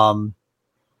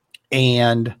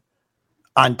 And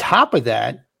on top of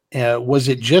that, was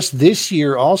it just this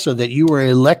year also that you were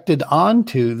elected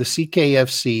onto the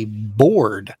CKFC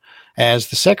board as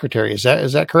the secretary? Is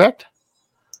that correct?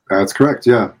 That's correct.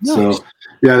 Yeah. Nice. So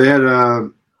yeah, they had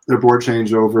their board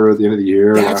changeover at the end of the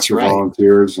year after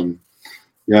volunteers, and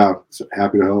so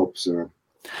happy to help. So.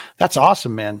 That's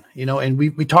awesome, man. And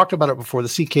we talked about it before, the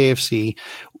CKFC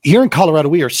here in Colorado.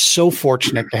 We are so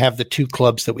fortunate to have the two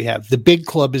clubs that we have. The big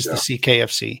club is the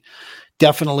CKFC,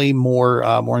 definitely more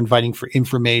inviting for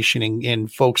information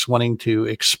and folks wanting to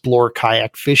explore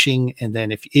kayak fishing. And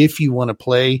then if you want to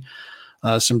play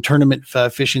some tournament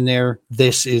fishing there,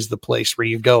 this is the place where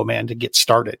you go, man, to get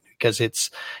started, because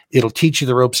it'll teach you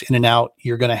the ropes in and out.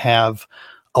 You're going to have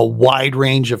a wide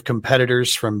range of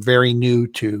competitors from very new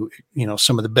to,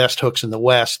 some of the best hooks in the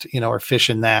West, are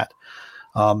fishing that.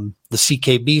 The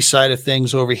CKB side of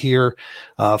things over here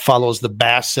follows the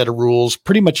bass set of rules.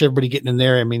 Pretty much everybody getting in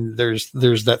there. I mean, there's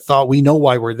that thought. We know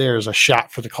why we're there is a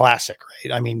shot for the classic,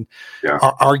 right? I mean,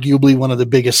 arguably one of the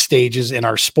biggest stages in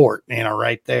our sport,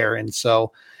 right there. And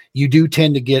so you do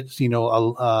tend to get, a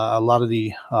lot of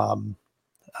the,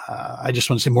 I just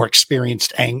want to say more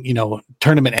experienced,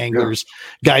 tournament anglers,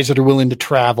 guys that are willing to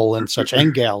travel and such.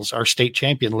 And gals, our state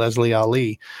champion, Leslie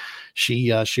Ali,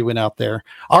 she went out there.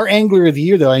 Our angler of the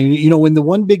year, though, when the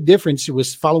one big difference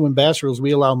was following bass rules,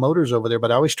 we allow motors over there,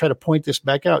 but I always try to point this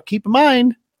back out. Keep in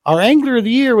mind, our angler of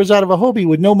the year was out of a Hobie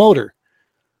with no motor.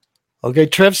 Okay.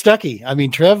 Trev Stuckey. I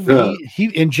mean, Trev,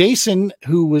 he and Jason,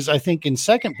 who was, I think, in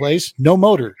second place, no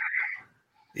motor.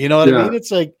 You know what I mean?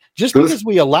 It's like, just because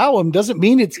we allow them doesn't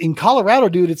mean it's in Colorado,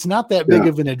 dude. It's not that big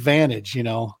of an advantage.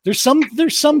 There's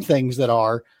some things that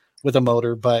are with a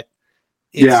motor, but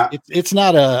it's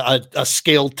not a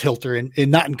scale tilter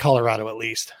and not in Colorado, at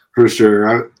least. For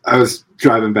sure. I was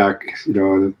driving back,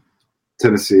 in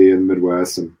Tennessee and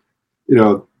Midwest, and,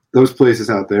 those places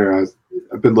out there,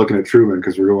 I've been looking at Truman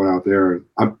because we're going out there, and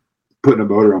I'm putting a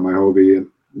motor on my Hobie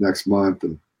next month.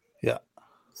 And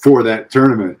for that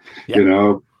tournament,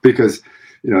 because,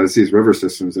 it's these river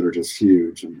systems that are just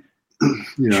huge, and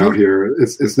out here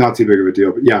it's not too big of a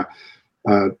deal.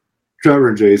 But Trevor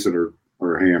and Jason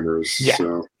are hammers. Yeah,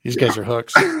 so these guys are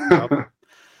hooks.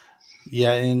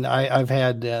 Yeah, and I've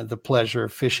had the pleasure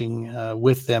of fishing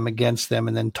with them, against them,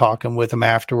 and then talking with them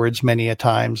afterwards many a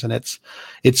times. And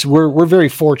we're very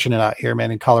fortunate out here, man,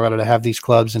 in Colorado to have these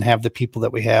clubs and have the people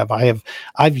that we have.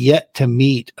 I've yet to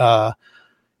meet a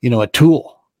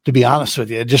tool. To be honest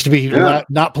with you, just to be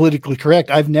not politically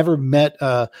correct, I've never met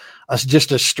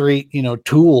just a straight,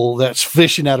 tool that's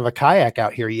fishing out of a kayak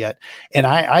out here yet. And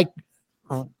I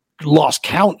lost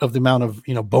count of the amount of,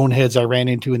 boneheads I ran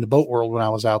into in the boat world when I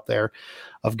was out there,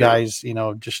 of guys,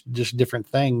 just different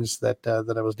things that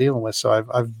I was dealing with. So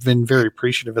I've been very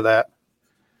appreciative of that.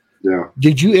 Yeah.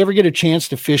 Did you ever get a chance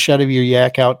to fish out of your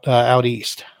yak out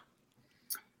east?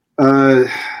 Or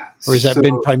has that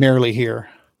been primarily here?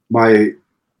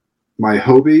 My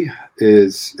Hobie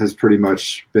has pretty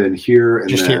much been here, and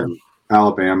just then here.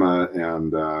 Alabama,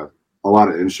 and a lot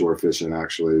of inshore fishing,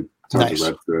 actually, tons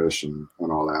of redfish and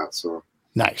all that. So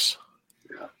nice,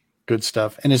 good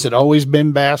stuff. And has it always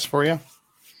been bass for you?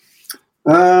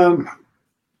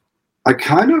 I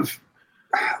kind of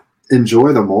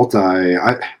enjoy the multi.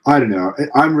 I don't know.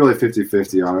 I'm really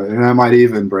 50-50 on it, and I might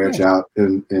even branch out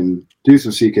and do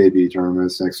some CKB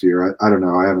tournaments next year. I don't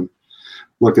know. I haven't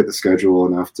looked at the schedule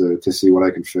enough to see what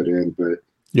I can fit in, but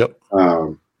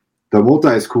the multi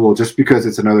is cool just because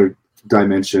it's another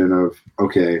dimension of,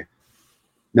 okay,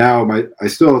 now I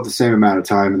still have the same amount of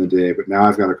time in the day, but now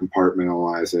I've got to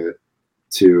compartmentalize it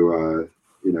to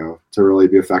to really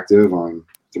be effective on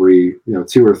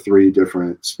two or three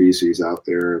different species out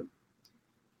there.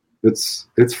 It's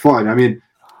fun. I mean,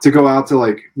 to go out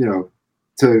to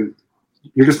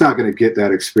you're just not going to get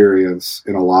that experience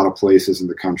in a lot of places in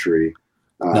the country.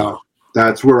 No.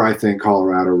 That's where I think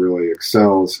Colorado really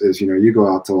excels is, you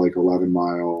go out to 11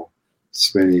 Mile,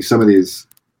 Spinney, some of these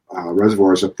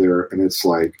reservoirs up there, and it's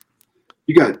like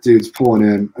you got dudes pulling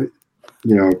in,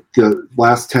 the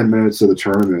last 10 minutes of the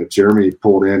tournament, Jeremy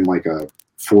pulled in like a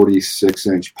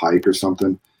 46-inch pike or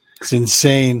something. It's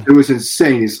insane. It was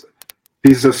insane.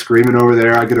 He's just screaming over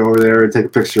there. I get over there and take a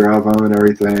picture of him and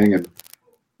everything, and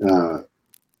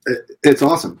it's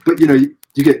awesome. But you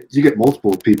get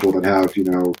multiple people that have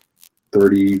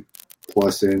 30+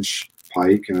 inch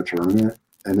pike in a tournament,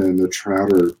 and then the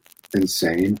trout are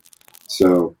insane.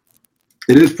 So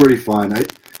it is pretty fun, and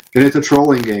it's a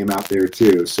trolling game out there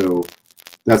too. So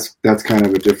that's kind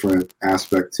of a different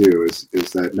aspect too.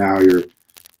 Is that now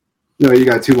you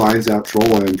got two lines out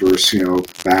trolling versus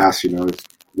bass. It's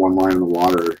one line in the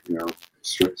water.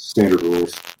 Standard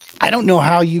rules. I don't know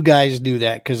how you guys do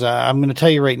that, because I'm going to tell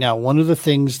you right now, one of the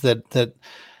things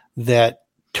that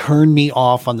turned me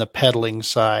off on the pedaling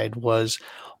side was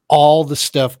all the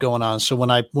stuff going on. So when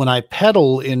I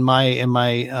pedal in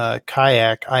my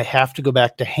kayak, I have to go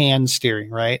back to hand steering,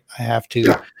 right? I have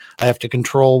to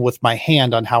control with my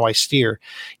hand on how I steer.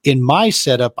 In my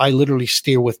setup, I literally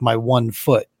steer with my 1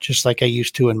 foot, just like I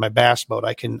used to in my bass boat.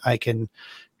 I can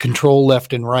control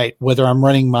left and right, whether I'm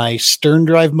running my stern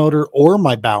drive motor or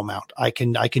my bow mount. I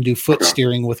can do foot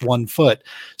steering with 1 foot.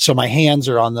 So my hands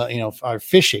are on are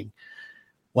fishing.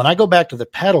 When I go back to the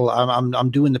pedal, I'm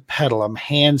doing the pedal. I'm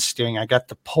hand steering. I got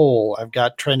the pole. I've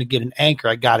got trying to get an anchor.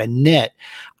 I got a net.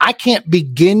 I can't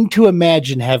begin to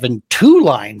imagine having two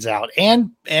lines out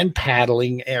and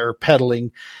paddling or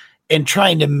pedaling and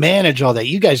trying to manage all that.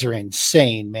 You guys are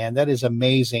insane, man. That is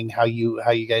amazing how you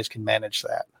guys can manage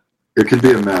that. It can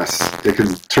be a mess. It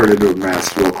can turn into a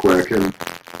mess real quick. And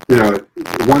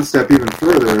one step even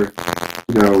further,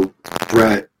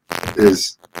 Brett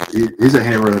he's a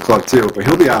hammer in the club too, but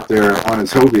he'll be out there on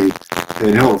his Hobie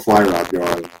and he'll have a fly rod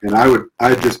going, and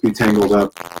I'd just be tangled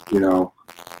up,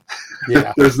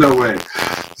 Yeah. There's no way.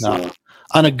 No. So,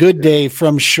 on a good day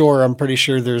from shore, I'm pretty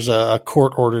sure there's a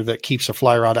court order that keeps a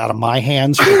fly rod out of my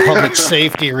hands for public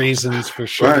safety reasons, for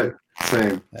sure. Right.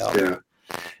 Same. Yeah.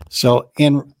 So,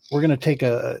 and we're going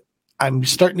to I'm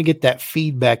starting to get that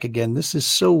feedback again. This is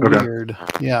so weird.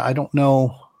 Yeah. I don't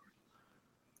know.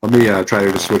 Let me try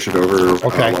to switch it over.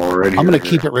 Okay. I'm going to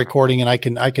keep it recording, and I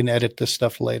can edit this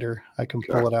stuff later. I can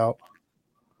pull it out.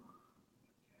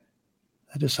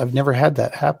 I've never had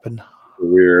that happen.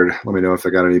 Weird. Let me know if I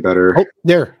got any better. Oh,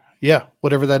 there. Yeah.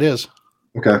 Whatever that is.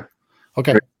 Okay. I've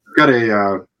got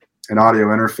an audio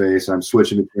interface. I'm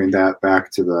switching between that back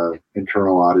to the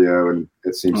internal audio, and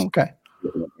it seems okay.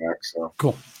 Back, so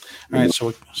cool. All right.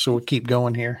 So we'll keep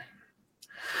going here.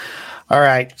 All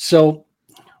right. So,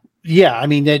 yeah, I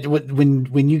mean,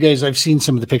 when you guys, I've seen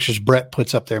some of the pictures Brett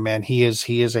puts up there, man. He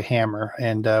is a hammer,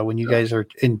 and when you guys are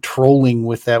trolling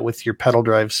with that with your pedal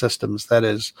drive systems, that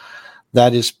is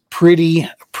pretty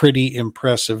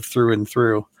impressive through and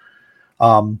through.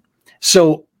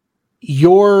 So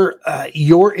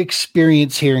your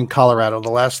experience here in Colorado, the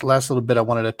last little bit I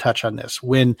wanted to touch on this.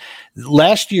 When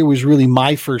last year was really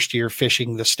my first year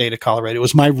fishing the state of Colorado. It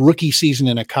was my rookie season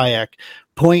in a kayak.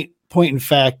 Point in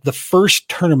fact, the first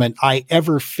tournament I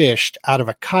ever fished out of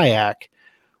a kayak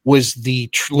was the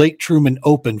Lake Truman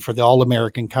Open for the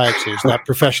All-American Kayak Series, that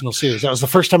professional series. That was the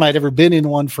first time I'd ever been in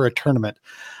one for a tournament.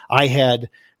 I had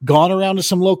gone around to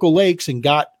some local lakes and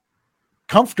got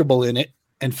comfortable in it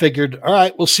and figured, all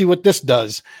right, we'll see what this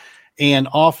does. And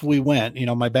off we went.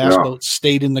 My bass boat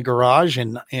stayed in the garage,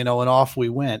 and off we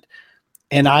went.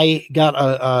 And I got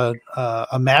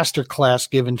a master class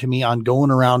given to me on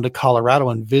going around to Colorado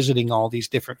and visiting all these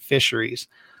different fisheries.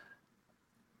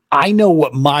 I know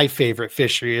what my favorite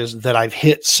fishery is that I've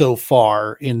hit so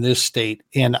far in this state.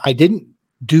 And I didn't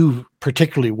do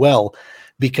particularly well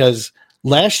because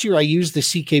last year I used the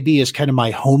CKB as kind of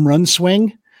my home run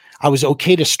swing. I was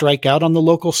okay to strike out on the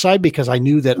local side because I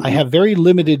knew that I have very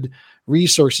limited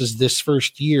resources this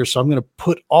first year. So I'm going to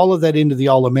put all of that into the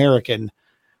All-American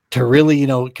to really,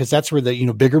 because that's where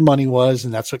the, bigger money was.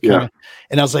 And that's what kind of,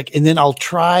 and I was like, and then I'll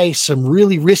try some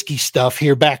really risky stuff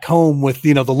here back home with,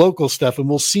 the local stuff, and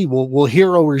we'll see, we'll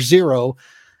hero or zero,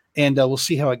 and we'll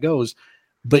see how it goes.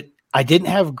 But I didn't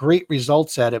have great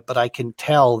results at it, but I can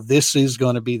tell this is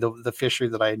going to be the fishery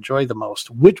that I enjoy the most.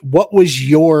 What was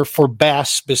for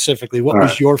bass specifically? What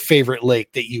was your favorite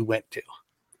lake that you went to?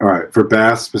 All right. For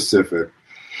bass specific.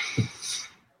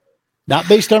 Not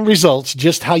based on results,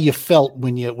 just how you felt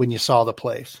when you saw the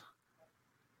place.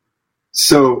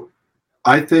 So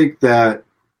I think that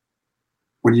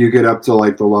when you get up to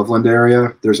like the Loveland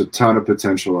area, there's a ton of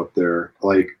potential up there.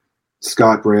 Like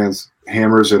Scott Brands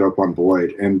hammers it up on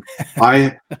Boyd, and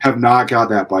I have not got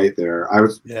that bite there. I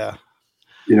was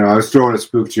throwing a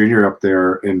Spook Junior up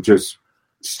there and just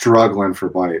struggling for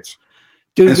bites.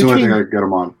 Dude, that's the only thing I could get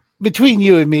them on. Between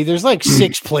you and me, there's like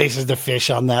 6 places to fish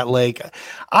on that lake.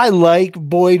 I like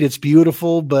Boyd. It's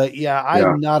beautiful, but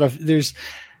if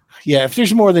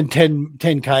there's more than 10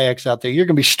 kayaks out there, you're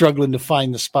going to be struggling to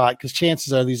find the spot because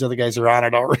chances are these other guys are on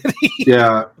it already.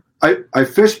 Yeah. I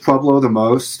fished Pueblo the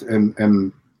most,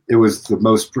 and it was the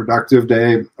most productive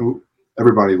day.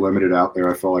 Everybody limited out there,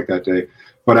 I felt like that day.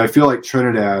 But I feel like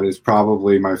Trinidad is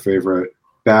probably my favorite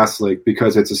bass lake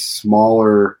because it's a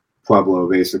smaller Pueblo,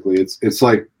 basically. It's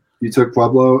like you took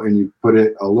Pueblo and you put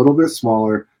it a little bit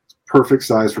smaller, perfect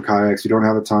size for kayaks. You don't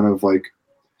have a ton of big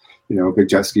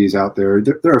jet skis out there.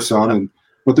 There are some,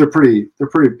 but they're pretty.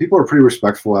 People are pretty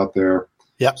respectful out there.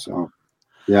 Yeah. So,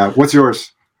 yeah. What's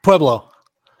yours? Pueblo.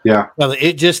 Yeah. Well,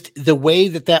 it just the way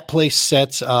that place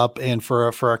sets up, and for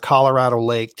a Colorado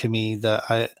lake, to me,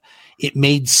 it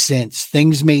made sense.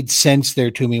 Things made sense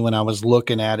there to me when I was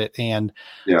looking at it. And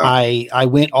I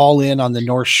went all in on the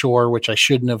North Shore, which I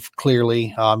shouldn't have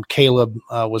clearly. Caleb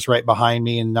was right behind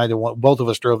me, and both of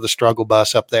us drove the struggle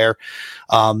bus up there.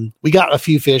 We got a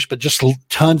few fish, but just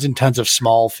tons and tons of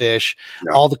small fish.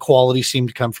 Yeah. All the quality seemed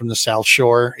to come from the South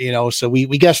Shore, so we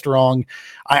guessed wrong.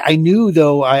 I knew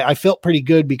though, I felt pretty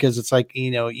good because it's like,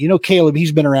 Caleb,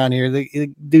 he's been around here.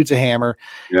 The dude's a hammer.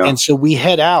 Yeah. And so we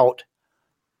head out,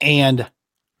 and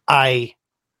I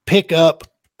pick up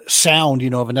sound,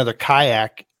 of another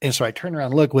kayak. And so I turn around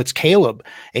and look, what's Caleb?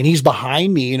 And he's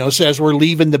behind me, so as we're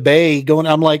leaving the bay going,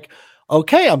 I'm like,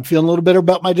 okay, I'm feeling a little better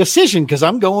about my decision because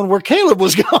I'm going where Caleb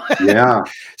was going. Yeah.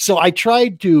 So I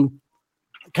tried to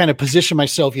kind of position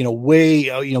myself,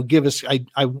 give us,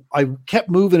 I kept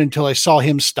moving until I saw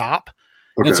him stop.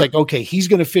 Okay. And it's like, okay, he's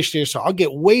going to fish there. So I'll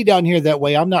get way down here. That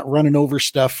way I'm not running over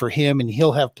stuff for him, and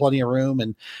he'll have plenty of room.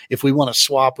 And if we want to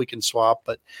swap, we can swap.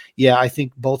 But yeah, I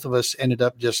think both of us ended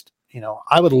up just,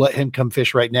 I would let him come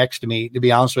fish right next to me, to be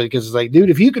honest with you. Cause it's like, dude,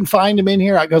 if you can find him in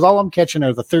here, because all I'm catching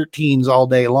are the 13s all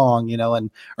day long,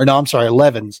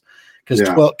 11s.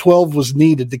 Because 12 was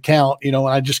needed to count, and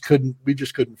we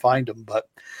just couldn't find them. But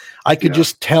I could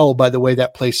just tell by the way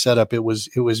that place set up, it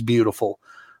was beautiful.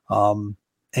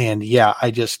 And yeah,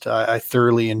 I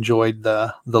thoroughly enjoyed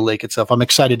the lake itself. I'm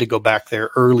excited to go back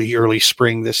there early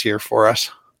spring this year for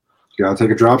us. You gotta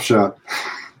take a drop shot.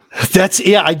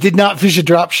 I did not fish a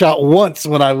drop shot once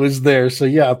when I was there. So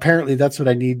yeah, apparently that's what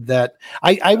I need. That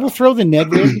I will throw the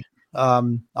Ned rig.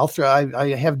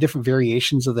 I have different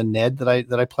variations of the Ned that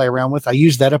I play around with. I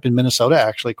use that up in Minnesota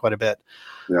actually quite a bit.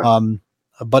 Yeah.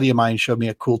 A buddy of mine showed me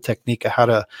a cool technique of how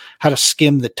to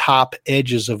skim the top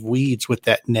edges of weeds with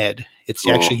that Ned. It's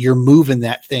actually, you're moving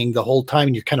that thing the whole time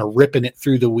and you're kind of ripping it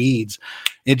through the weeds.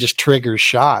 It just triggers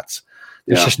shots.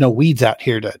 There's just no weeds out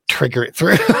here to trigger it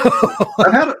through.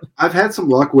 I've had some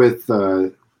luck with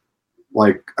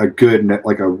like a good net,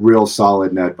 like a real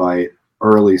solid Ned bite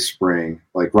early spring,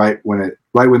 like right when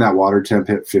that water temp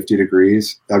hit 50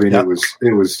 degrees. I mean, it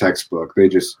was textbook.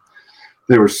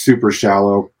 They were super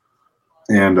shallow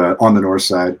and on the north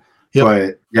side. Yep.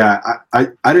 But yeah,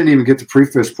 I didn't even get to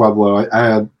pre-fish Pueblo. I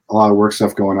had a lot of work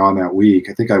stuff going on that week.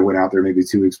 I think I went out there maybe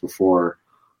 2 weeks before,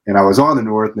 and I was on the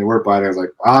north and they weren't biting. I was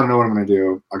like, I don't know what I'm going to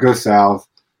do. I'll go south,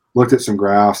 looked at some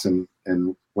graphs and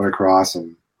went across.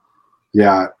 And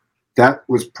yeah, that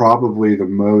was probably the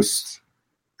most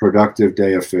productive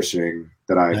day of fishing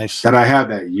that I had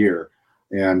that year.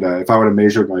 And if I would have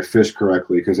measured my fish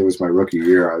correctly, because it was my rookie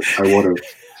year, I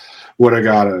would have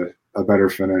got a better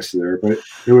finish there, but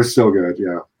it was still good.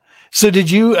 Yeah. So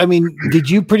did you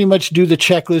pretty much do the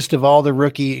checklist of all the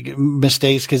rookie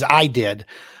mistakes? Cause I did.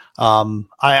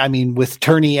 I mean, with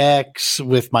Tourney X,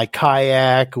 with my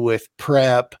kayak, with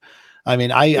prep, I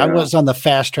mean, I was on the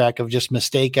fast track of just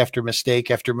mistake after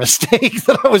mistake after mistake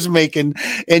that I was making,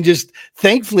 and just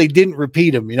thankfully didn't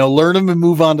repeat them, learn them and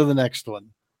move on to the next one.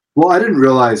 Well, I didn't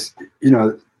realize,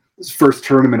 this first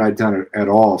tournament I'd done it at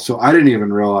all. So I didn't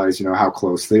even realize, how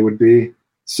close they would be.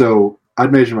 So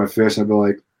I'd measure my fish and I'd be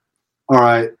like, all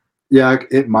right, yeah,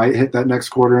 it might hit that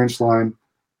next 1/4 inch line.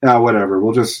 Yeah, whatever.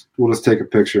 We'll just take a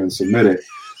picture and submit it.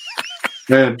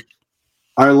 And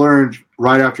I learned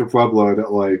right after Pueblo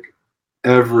that like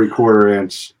every 1/4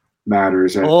 inch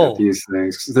matters at these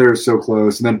things. They're so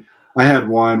close. And then I had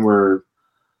one where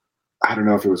I don't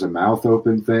know if it was a mouth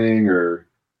open thing or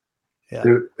Yeah.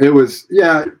 It was,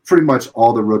 pretty much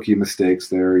all the rookie mistakes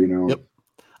there, you know. Yep.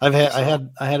 I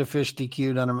had a fish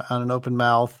DQ'd on an open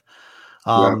mouth.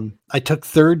 I took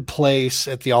third place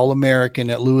at the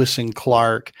All-American at Lewis and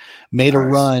Clark, made a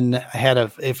run.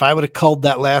 If I would have culled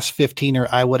that last 15er,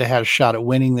 I would have had a shot at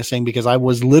winning this thing because I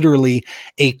was literally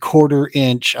a quarter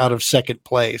inch out of second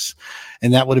place.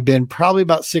 And that would have been probably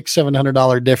about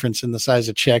 $600-700 difference in the size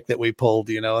of check that we pulled,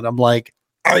 you know? And I'm like,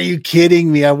 are you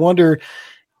kidding me? I wonder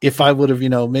if I would have, you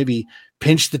know, maybe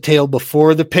pinch the tail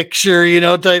before the picture, you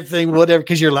know, type thing, whatever,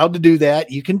 because you're allowed to do that.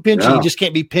 You can pinch it. You just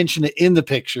can't be pinching it in the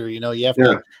picture. You know, you have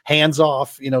to hands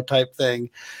off, you know, type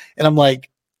thing. And I'm like,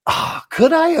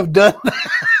 could I have done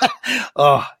that?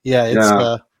 I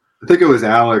think it was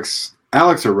Alex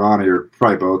or Ronnie, or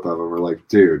probably both of them were like,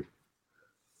 dude,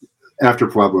 after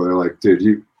Pueblo, they're like,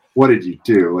 dude, what did you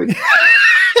do? Like,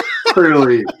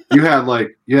 clearly you had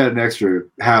an extra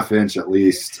half inch at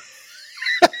least,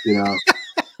 you know.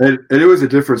 And it was a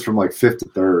difference from like fifth to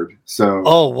third. So,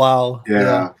 oh wow,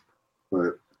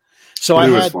 But so it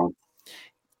was fun.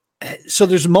 So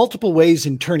there's multiple ways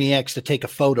in Tourney X to take a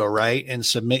photo, right, and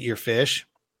submit your fish.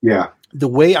 Yeah. The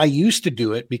way I used to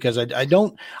do it, because I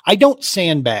don't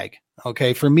sandbag.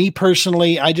 Okay, for me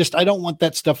personally, I don't want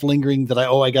that stuff lingering that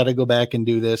I got to go back and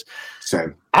do this.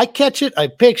 Same. I catch it, I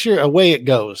picture, away it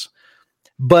goes.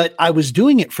 But I was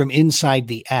doing it from inside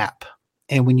the app,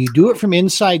 and when you do it from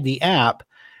inside the app,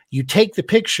 you take the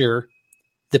picture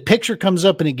comes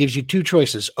up and it gives you two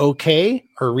choices, okay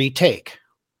or retake.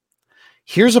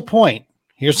 Here's a point.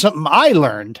 Here's something I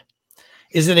learned,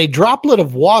 is that a droplet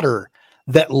of water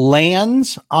that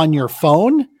lands on your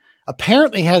phone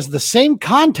apparently has the same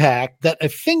contact that a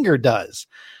finger does.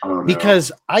 Oh, no. Because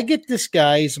I get this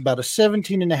guy's about a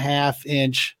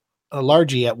 17.5-inch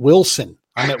largie at Wilson.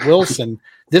 I'm at Wilson.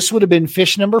 This would have been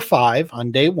fish number 5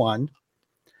 on day 1.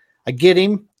 I get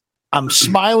him. I'm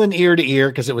smiling ear to ear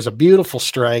because it was a beautiful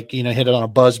strike, you know, hit it on a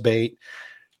buzz bait.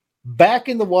 Back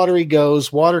in the water he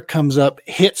goes, water comes up,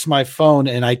 hits my phone,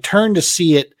 and I turn to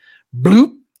see it,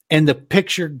 bloop, and the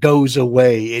picture goes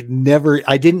away.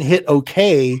 I didn't hit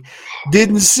okay,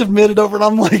 didn't submit it over, and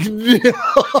I'm like, no.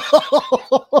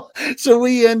 So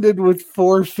we ended with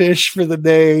 4 fish for the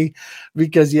day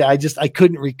because, I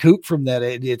couldn't recoup from that.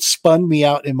 It spun me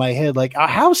out in my head, like,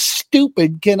 how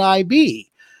stupid can I be?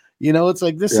 You know, it's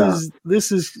like,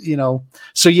 this is, you know,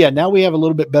 so now we have a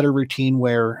little bit better routine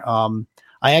where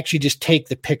I actually just take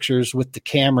the pictures with the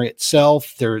camera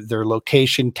itself, their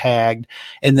location tagged,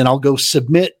 and then I'll go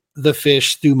submit the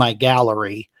fish through my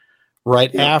gallery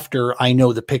right after I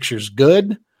know the picture's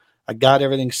good. I got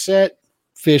everything set.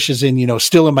 Fish is in, you know,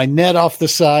 still in my net off the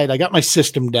side. I got my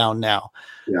system down now.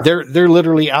 Yeah. They're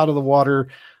literally out of the water.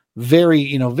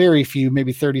 Very few,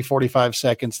 maybe 30, 45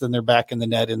 seconds. Then they're back in the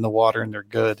net in the water and they're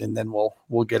good. And then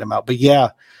we'll get them out. But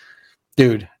yeah,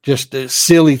 dude, just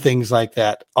silly things like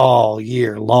that all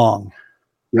year long.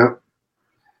 Yep.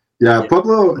 Yeah.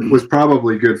 Pueblo was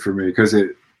probably good for me because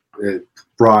it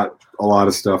brought a lot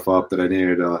of stuff up that I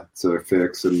needed to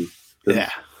fix and didn't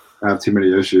have too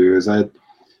many issues. I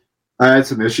had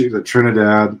some issues at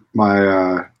Trinidad.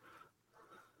 My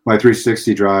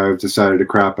 360 drive decided to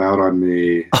crap out on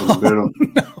me in the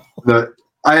middle.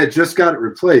 I had just got it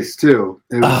replaced too.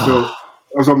 So I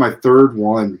was on my third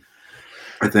one,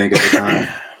 I think, at the time.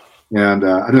 And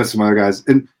I know some other guys.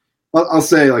 And I'll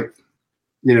say, like,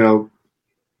 you know,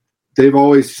 they've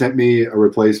always sent me a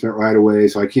replacement right away,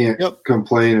 so I can't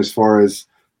complain as far as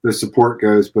the support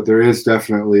goes. But there is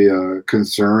definitely a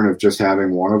concern of just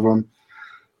having one of them.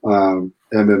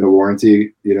 And then the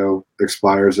warranty, you know,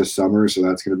 expires this summer, so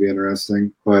that's going to be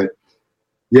interesting. But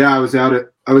yeah, I was out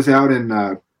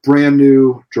in brand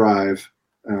new drive.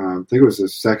 I think it was the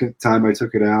second time I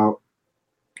took it out.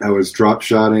 I was drop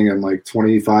shotting in like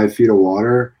 25 feet of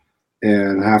water,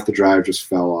 and half the drive just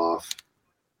fell off,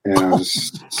 and I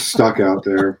was stuck out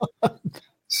there.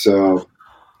 So,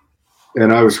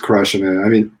 and I was crushing it. I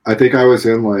mean, I think I was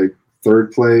in like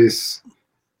third place.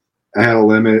 I had a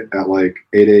limit at like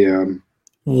 8 a.m.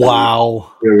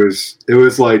 Wow. It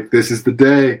was like, this is the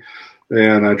day.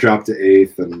 And I dropped to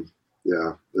 8th, and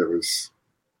yeah, it was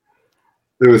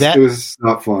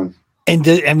not fun. And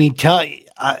I mean,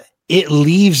 it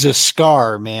leaves a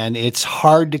scar, man. It's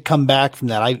hard to come back from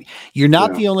that. You're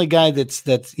not the only guy that's,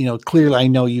 you know, clearly, I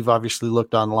know you've obviously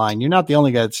looked online. You're not the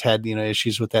only guy that's had, you know,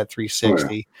 issues with that 360.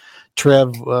 Oh, yeah.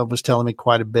 Trev was telling me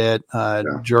quite a bit.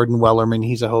 Jordan Wellerman,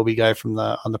 he's a Hobie guy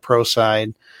on the pro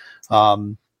side.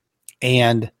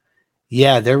 And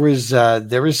yeah, there was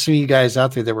some of you guys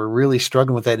out there that were really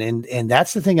struggling with that. And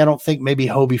that's the thing I don't think maybe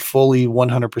Hobie fully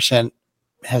 100%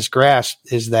 has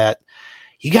grasped, is that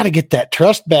you got to get that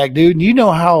trust back, dude. And you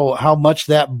know how much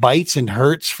that bites and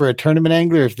hurts for a tournament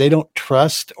angler if they don't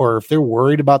trust or if they're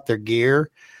worried about their gear.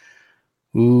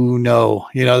 Ooh, no,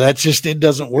 that's just, it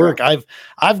doesn't work.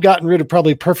 I've gotten rid of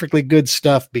probably perfectly good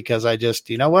stuff because I just,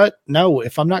 you know what? No,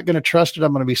 if I'm not going to trust it,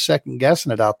 I'm going to be second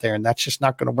guessing it out there. And that's just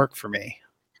not going to work for me.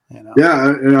 Yeah.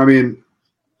 And I mean,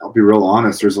 I'll be real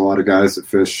honest. There's a lot of guys that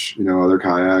fish, other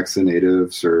kayaks and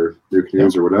natives or new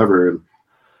canoes or whatever.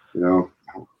 And,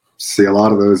 see a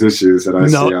lot of those issues that I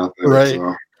see out there. Right.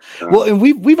 So, well, and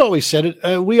we've always said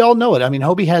it. We all know it. I mean,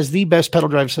 Hobie has the best pedal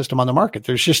drive system on the market.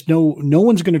 There's just no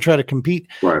one's going to try to compete.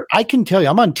 Right. I can tell you,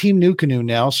 I'm on Team New Canoe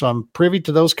now, so I'm privy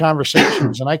to those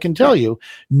conversations, and I can tell you,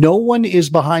 no one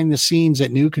is behind the scenes at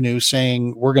New Canoe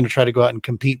saying we're going to try to go out and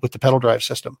compete with the pedal drive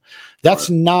system. That's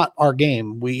not our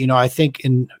game. We, I think,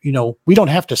 we don't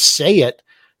have to say it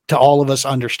to all of us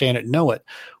understand it and know it.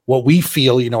 What we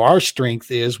feel, our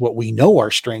strength is, what we know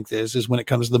our strength is when it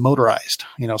comes to the motorized,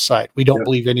 side. We don't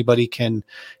believe anybody can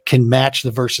match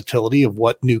the versatility of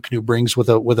what New Canoe brings with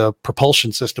a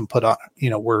propulsion system put on.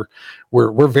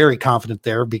 We're very confident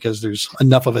there because there's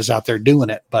enough of us out there doing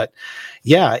it. But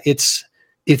yeah, it's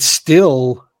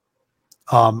still.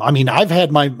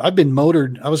 I've been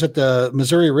motored. I was at the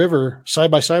Missouri River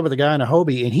side by side with a guy in a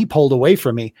Hobie, and he pulled away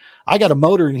from me. I got a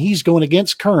motor, and he's going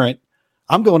against current.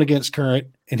 I'm going against current,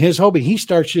 and his Hobie, he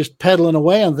starts just pedaling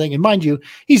away. I'm thinking, mind you,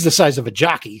 he's the size of a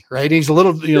jockey, right? He's a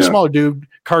little, smaller dude,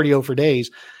 cardio for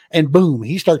days, and boom,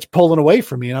 he starts pulling away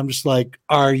from me, and I'm just like,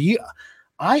 I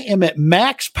am at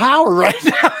max power right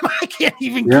now. I can't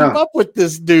even keep up with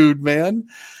this dude, man.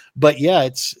 But yeah,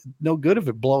 it's no good if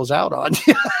it blows out on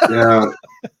you. Yeah.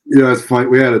 It's funny.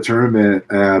 We had a tournament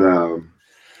at,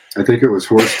 I think it was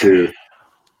Horsetooth,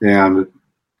 and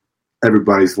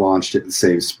everybody's launched at the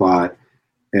same spot.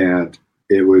 And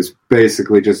it was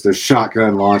basically just a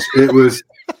shotgun launch. It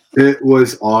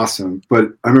was awesome. But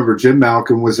I remember Jim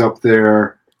Malcolm was up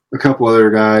there, a couple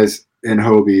other guys in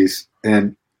Hobies.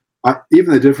 And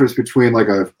even the difference between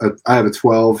I have a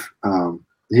 12,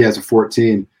 he has a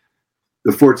 14.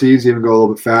 The 14s even go a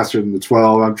little bit faster than the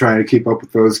 12. I'm trying to keep up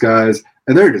with those guys,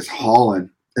 and they're just hauling.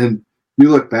 And you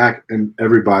look back, and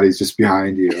everybody's just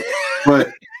behind you.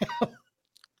 But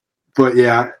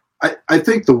yeah, I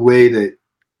think the way that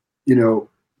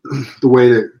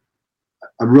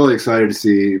I'm really excited to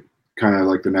see kind of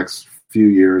like the next few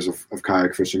years of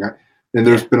kayak fishing. And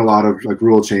there's been a lot of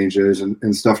rule changes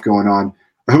and stuff going on.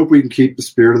 I hope we can keep the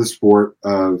spirit of the sport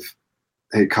of,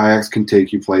 hey, kayaks can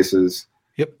take you places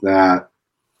that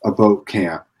a boat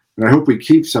can't. And I hope we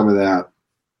keep some of that.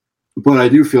 But I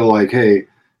do feel like, hey,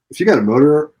 if you got a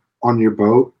motor on your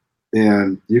boat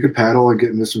and you can paddle and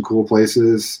get into some cool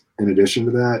places in addition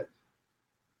to that,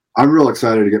 I'm real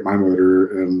excited to get my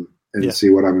motor and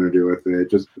see what I'm going to do with it,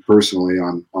 just personally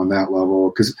on that level.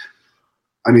 Because,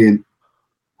 I mean,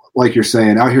 like you're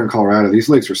saying, out here in Colorado, these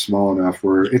lakes are small enough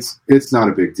where it's not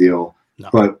a big deal. No.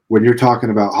 But when you're talking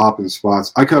about hopping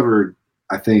spots, I covered,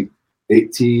 I think,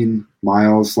 18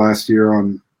 miles last year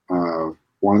on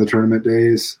one of the tournament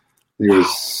days. I think it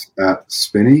was at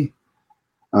Spinney.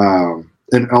 And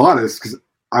a lot of this, because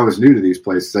I was new to these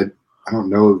places, I don't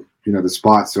know, the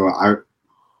spots. So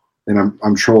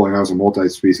I'm trolling. I was a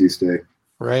multi-species day.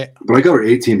 Right. But I covered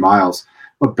 18 miles.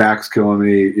 My back's killing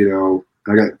me,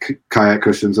 I got kayak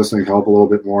cushions. Those things help a little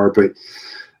bit more. But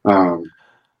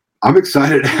I'm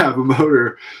excited to have a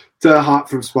motor to hop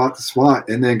from spot to spot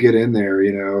and then get in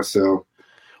there, so.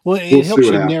 Well, it helps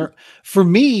you narrow. For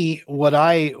me, what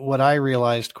I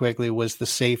realized quickly was the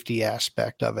safety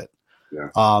aspect of it.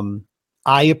 Yeah.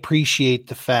 I appreciate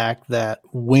the fact that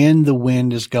when the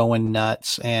wind is going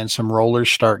nuts and some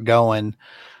rollers start going,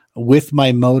 with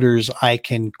my motors, I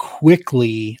can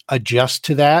quickly adjust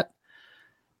to that.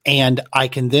 And I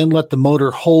can then let the motor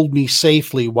hold me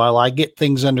safely while I get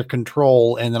things under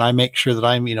control. And then I make sure that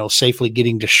I'm, safely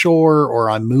getting to shore or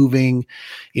I'm moving,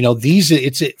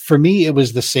 for me, it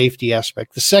was the safety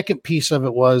aspect. The second piece of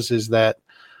it is that,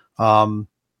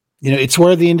 it's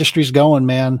where the industry's going,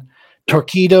 man.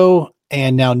 Torqeedo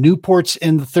and now Newport's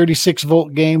in the 36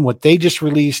 volt game. What they just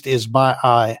released is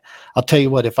I'll tell you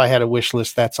what, if I had a wish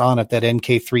list, that's on it, that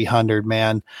NK300,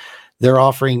 man. They're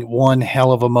offering one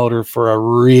hell of a motor for a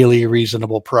really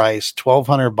reasonable price,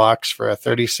 $1,200 for a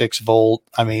 36 volt.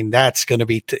 I mean, that's going to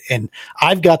be, and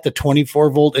I've got the 24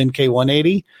 volt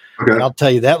NK180. Okay. And I'll tell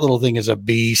you, that little thing is a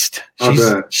beast.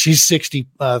 She's 60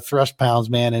 thrust pounds,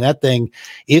 man. And that thing,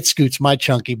 it scoots my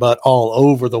chunky butt all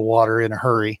over the water in a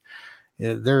hurry.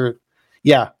 It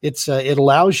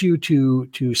allows you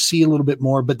to see a little bit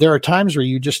more, but there are times where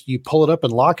you pull it up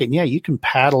and lock it. And yeah, you can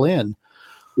paddle in.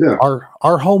 Yeah.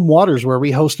 Our home waters where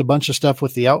we host a bunch of stuff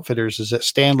with the outfitters is at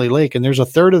Stanley Lake, and there's a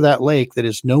third of that lake that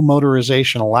is no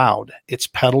motorization allowed. It's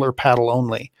pedal or paddle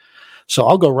only. So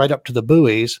I'll go right up to the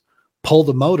buoys, pull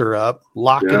the motor up,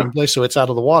 lock it in place so it's out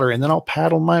of the water, and then I'll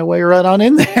paddle my way right on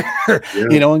in there,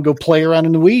 and go play around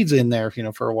in the weeds in there,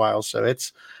 for a while. So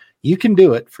you can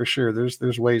do it for sure.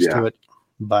 There's ways to it,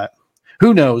 but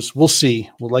who knows? We'll see.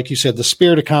 Well, like you said, the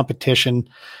spirit of competition,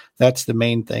 that's the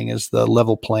main thing, is the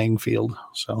level playing field.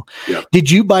 So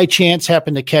did you by chance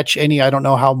happen to catch any, I don't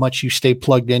know how much you stay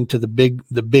plugged into the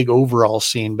big overall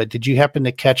scene, but did you happen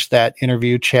to catch that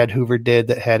interview Chad Hoover did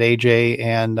that had AJ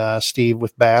and Steve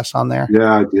with Bass on there?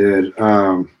 Yeah, I did.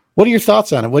 What are your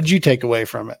thoughts on it? What did you take away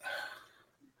from it?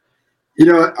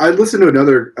 I listened to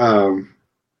another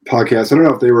podcast. I don't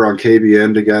know if they were on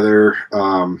KBN together,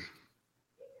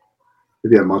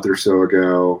 maybe a month or so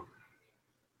ago.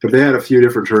 But they had a few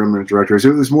different tournament directors.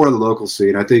 It was more of the local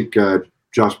scene. I think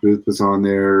Josh Booth was on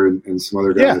there and some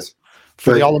other guys.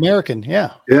 For the All-American,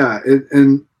 Yeah,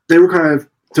 and they were kind of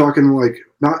talking like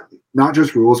not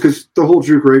just rules, because the whole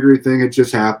Drew Gregory thing had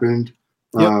just happened,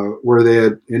 where they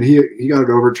had, and he got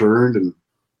it overturned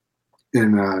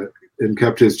and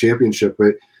kept his championship.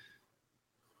 But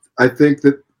I think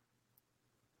that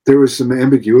there was some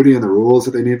ambiguity in the rules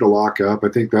that they needed to lock up. I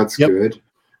think that's good.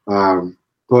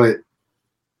 But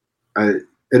I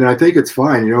think it's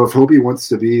fine. If Hobie wants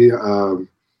to be, a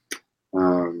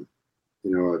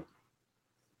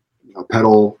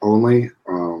pedal only,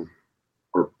 or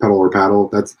pedal or paddle,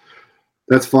 that's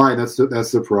fine. That's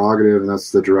the prerogative, and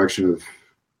that's the direction of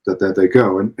that they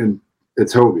go. And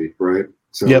it's Hobie, right?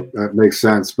 So that makes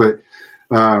sense. But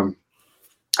I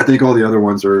think all the other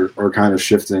ones are kind of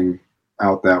shifting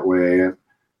out that way. And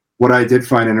what I did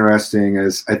find interesting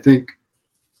is, I think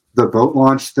the boat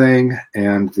launch thing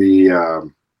and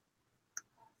the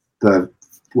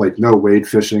like no wade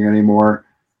fishing anymore.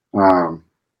 I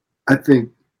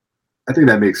think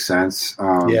that makes sense.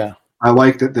 I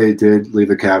like that they did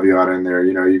leave a caveat in there.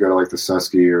 You go to like the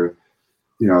Susky or,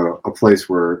 a place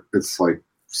where it's like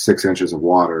 6 inches of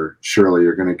water. Surely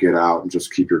you're going to get out and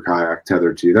just keep your kayak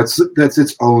tethered to you. That's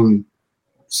its own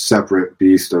separate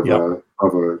beast of a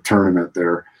tournament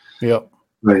there. Yep.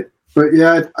 But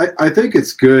yeah, I think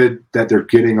it's good that they're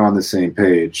getting on the same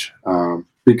page,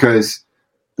 because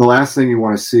the last thing you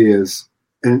want to see is,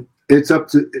 and it's up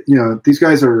to, these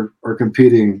guys are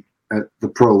competing at the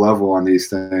pro level on these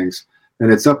things,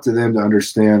 and it's up to them to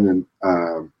understand and,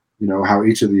 how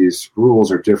each of these rules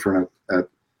are different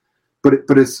but it'd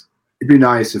be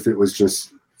nice if it was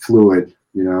just fluid,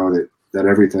 that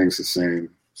everything's the same.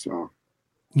 So,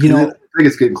 I think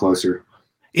it's getting closer.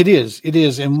 It is.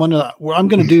 And where I'm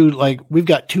going to do, we've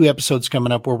got 2 episodes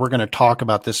coming up where we're going to talk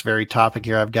about this very topic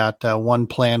here. I've got one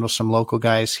planned with some local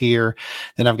guys here.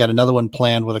 Then I've got another one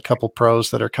planned with a couple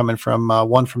pros that are coming from,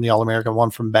 one from the All-American,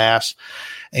 one from Bass,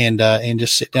 and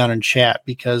just sit down and chat,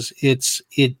 because it's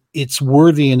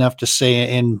worthy enough to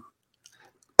say, and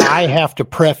I have to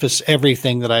preface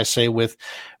everything that I say with,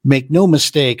 make no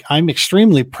mistake, I'm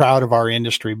extremely proud of our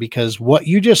industry, because what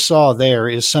you just saw there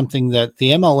is something that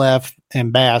the MLF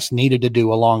and Bass needed to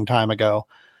do a long time ago,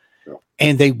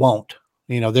 and they won't.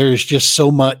 There's just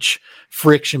so much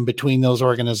friction between those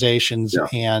organizations,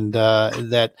 and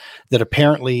that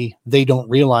apparently they don't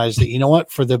realize that,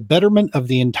 for the betterment of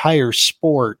the entire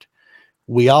sport,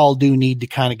 we all do need to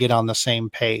kind of get on the same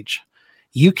page.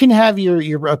 You can have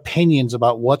your opinions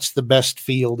about what's the best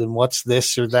field and what's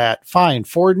this or that. Fine.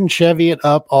 Ford and Chevy it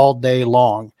up all day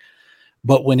long.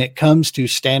 But when it comes to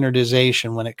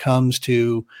standardization, when it comes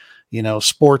to,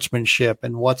 sportsmanship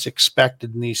and what's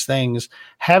expected in these things,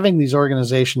 having these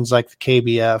organizations like the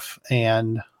KBF,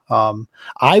 and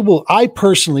I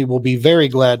personally will be very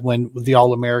glad when the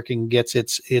All-American gets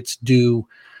its due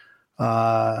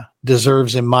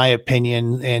deserves, in my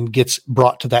opinion, and gets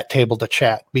brought to that table to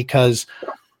chat, because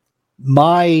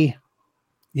I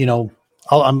don't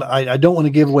want to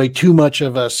give away too much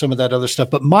of some of that other stuff,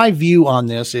 but my view on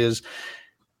this is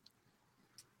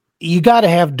you got to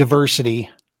have diversity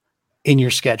in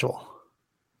your schedule.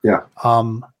 Yeah.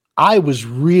 I was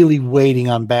really waiting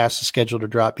on Bass's schedule to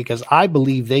drop, because I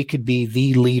believe they could be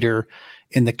the leader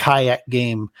in the kayak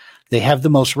game. They have the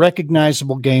most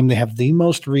recognizable game. They have the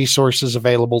most resources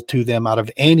available to them out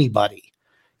of anybody,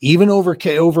 even over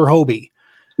Hobie.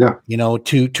 Yeah.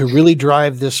 To really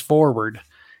drive this forward.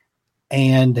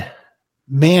 And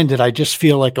man, did I just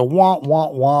feel like a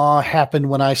wah happened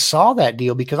when I saw that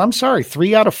deal, because I'm sorry,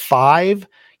 3 out of 5,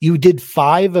 you did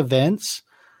 5 events.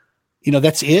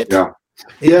 That's it. Yeah.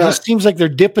 It just seems like they're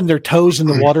dipping their toes in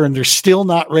the water and they're still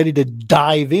not ready to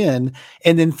dive in.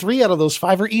 And then 3 out of those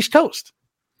 5 are East Coast.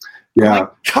 Yeah.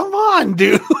 Like, come on,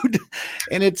 dude.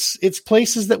 And it's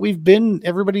places that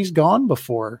everybody's gone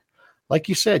before. Like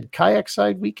you said, kayak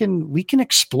side, we can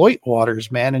exploit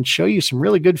waters, man, and show you some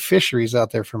really good fisheries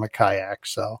out there from a kayak.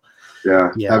 So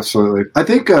yeah. Absolutely. I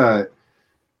think a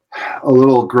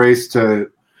little grace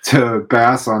to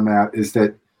Bass on that is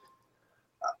that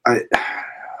I'm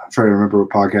trying to remember what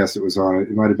podcast it was on.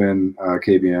 It might have been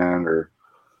KBN or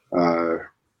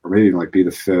maybe even like Be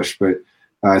the Fish, but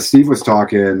Steve was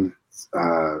talking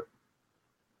about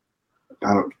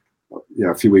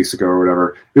a few weeks ago or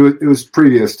whatever. It was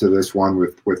previous to this one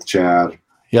with Chad.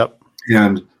 Yep.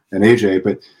 And AJ,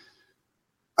 but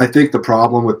I think the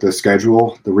problem with the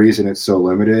schedule, the reason it's so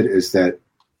limited, is that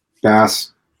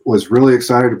Bass was really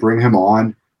excited to bring him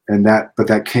on, but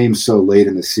that came so late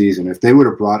in the season. If they would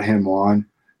have brought him on,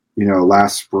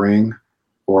 last spring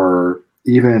or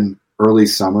even early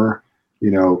summer,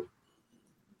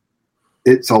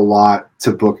 it's a lot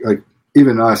to book. Like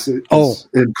even us in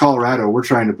Colorado, we're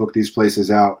trying to book these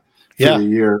places out for the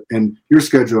year, and you're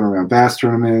scheduling around bass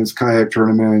tournaments, kayak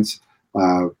tournaments,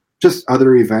 just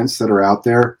other events that are out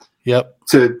there. Yep.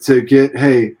 To get,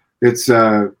 hey, it's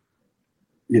October,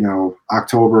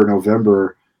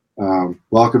 November.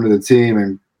 Welcome to the team,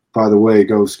 and by the way,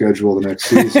 go schedule the next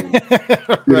season.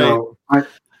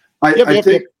 I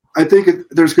think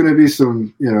there's going to be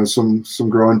some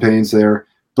growing pains there,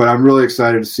 but I'm really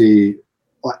excited to see.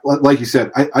 Like you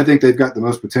said, I think they've got the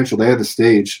most potential. They have the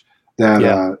stage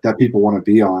that people want to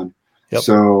be on. Yep.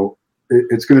 So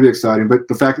it's going to be exciting. But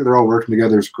the fact that they're all working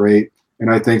together is great,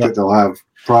 and I think that they'll have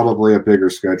probably a bigger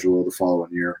schedule the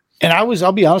following year. And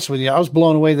I'll be honest with you, I was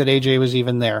blown away that AJ was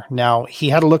even there. Now, he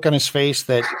had a look on his face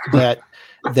that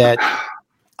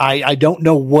I don't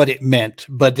know what it meant,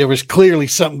 but there was clearly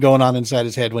something going on inside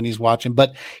his head when he's watching.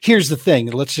 But here's the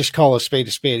thing. Let's just call a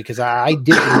spade, because I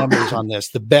did the numbers on this.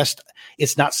 The best,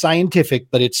 it's not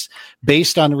scientific, but it's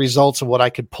based on the results of what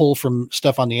I could pull from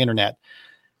stuff on the internet.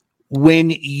 When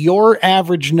your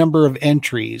average number of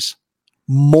entries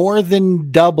more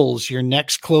than doubles your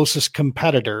next closest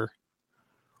competitor,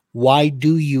 why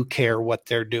do you care what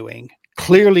they're doing?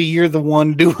 Clearly you're the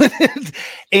one doing it.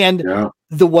 And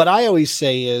what I always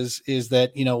say is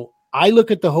that, I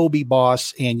look at the Hobie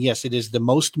Boss, and yes, it is the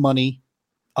most money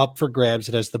up for grabs.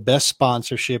 It has the best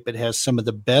sponsorship. It has some of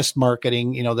the best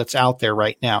marketing, that's out there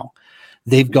right now.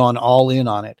 They've gone all in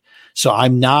on it. So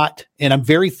I'm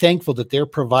very thankful that they're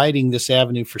providing this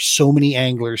avenue for so many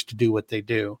anglers to do what they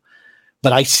do.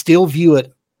 But I still view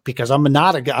it, because I'm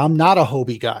not a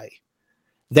Hobie guy.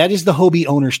 That is the Hobie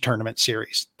Owners Tournament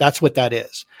Series. That's what that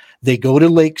is. They go to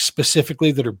lakes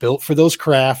specifically that are built for those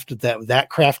craft, that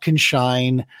craft can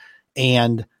shine,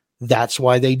 and that's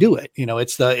why they do it.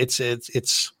 It's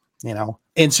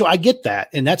and so I get that,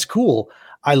 and that's cool.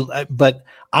 But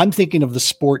I'm thinking of the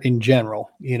sport in general,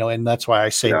 and that's why I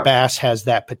say bass has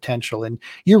that potential. And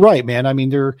you're right, man. I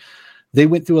mean, they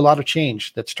went through a lot of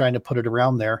change that's trying to put it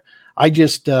around there. I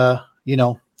just,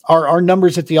 our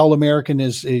numbers at the All-American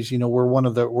is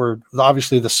we're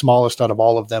obviously the smallest out of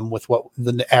all of them with what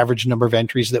the average number of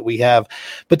entries that we have.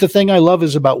 But the thing I love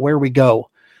is about where we go.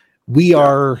 We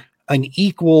are an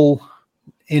equal,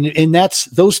 and that's,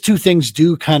 those two things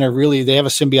do kind of really, they have a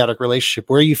symbiotic relationship,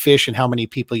 where you fish and how many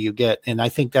people you get. And I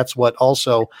think that's what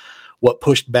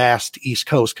pushed bass to East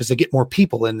Coast, because they get more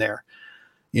people in there.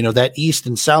 That east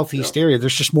and southeast area,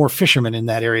 there's just more fishermen in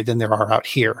that area than there are out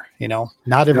here.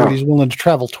 Not everybody's willing to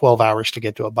travel 12 hours to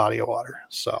get to a body of water.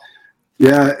 So,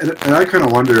 yeah. And I kind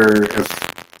of wonder if,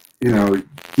 you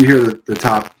hear the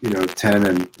top, 10,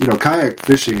 and, kayak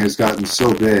fishing has gotten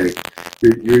so big.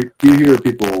 You hear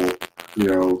people,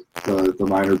 the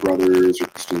Minor Brothers or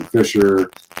Christine Fisher,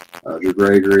 Drew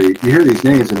Gregory, you hear these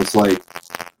names, and it's like,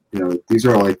 these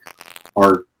are like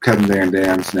our Kevin Van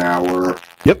Dam's now, or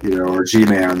or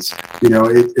G-Mans.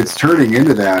 It's turning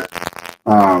into that.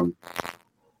 And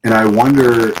I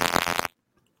wonder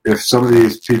if some of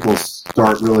these people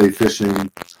start really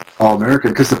fishing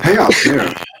All-American, because the payoff's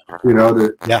there.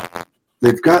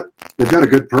 They've got a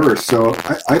good purse, so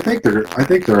I think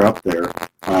they're up there.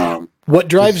 What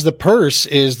drives the purse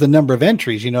is the number of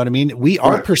entries. You know what I mean?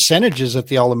 Our percentages at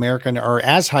the All-American are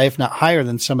as high, if not higher,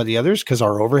 than some of the others, because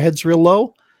our overhead's real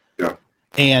low. Yeah.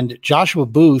 And Joshua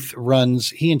Booth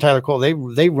he and Tyler Cole,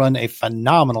 they run a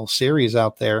phenomenal series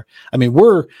out there. I mean,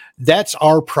 that's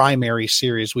our primary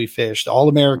series we fished,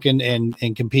 All-American and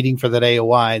competing for that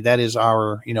AOI. That is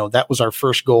that was our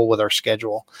first goal with our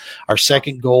schedule. Our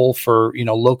second goal for,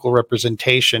 local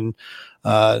representation,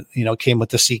 came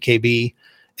with the CKB.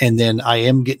 And then I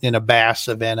am getting in a bass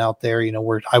event out there,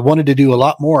 where I wanted to do a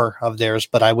lot more of theirs,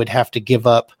 but I would have to give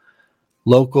up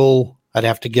local I'd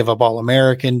have to give up All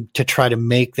American to try to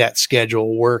make that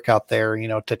schedule work out there,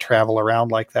 to travel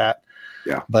around like that.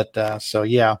 Yeah. But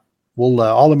we'll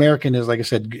All American is, like I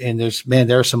said, and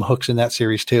there are some hooks in that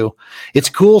series too. It's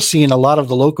cool seeing a lot of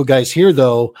the local guys here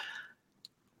though,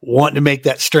 wanting to make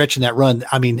that stretch and that run.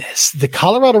 I mean, the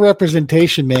Colorado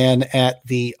representation, man, at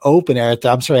the Open, at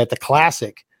the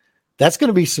Classic, that's going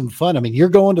to be some fun. I mean, you're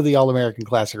going to the All American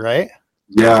Classic, right?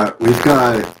 Yeah, we've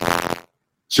got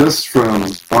just from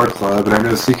our club, and I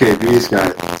know CKB's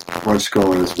got a bunch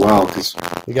going as well, because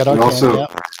we get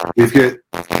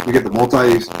the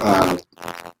multi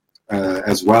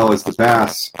as well as the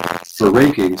bass for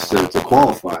rankings to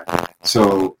qualify.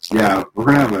 So yeah, we're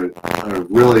gonna have a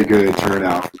really good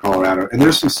turnout for Colorado, and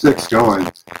there's some sticks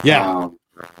going. Yeah.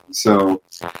 So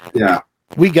yeah.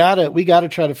 We gotta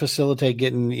try to facilitate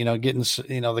getting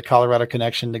the Colorado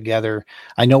connection together.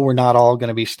 I know we're not all going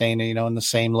to be staying, in the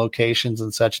same locations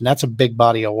and such, and that's a big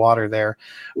body of water there.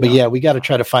 But yeah, we got to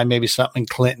try to find maybe something in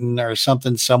Clinton or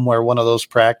something somewhere, one of those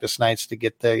practice nights to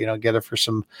get there, together for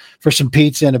some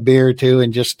pizza and a beer or two,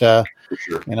 and just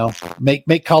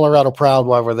make Colorado proud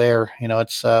while we're there.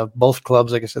 It's both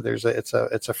clubs, like I said, it's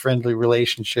a friendly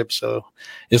relationship. So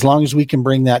as long as we can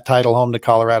bring that title home to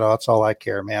Colorado, that's all I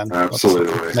care, man. Absolutely.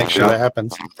 Make sure that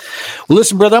happens. Well,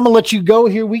 listen, brother, I'm going to let you go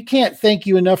here. We can't thank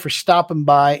you enough for stopping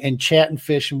by and chatting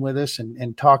fishing with us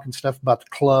and talking stuff about the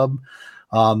club.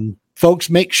 Folks,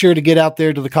 make sure to get out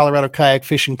there to the Colorado Kayak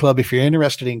Fishing Club if you're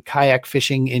interested in kayak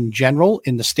fishing in general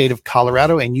in the state of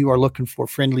Colorado and you are looking for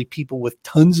friendly people with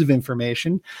tons of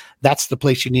information. That's the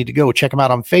place you need to go. Check them out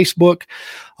on Facebook.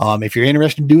 If you're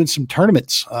interested in doing some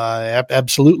tournaments,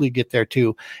 absolutely get there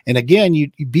too. And again, you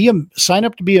sign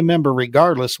up to be a member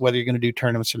regardless whether you're going to do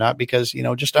tournaments or not, because,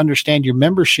 just understand your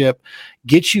membership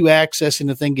gets you access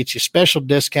into things, gets you special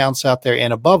discounts out there.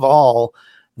 And above all,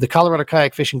 the Colorado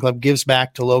Kayak Fishing Club gives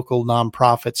back to local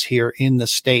nonprofits here in the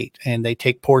state, and they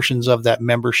take portions of that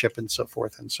membership and so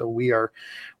forth. And so we are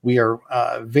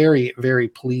very, very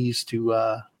pleased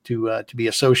to be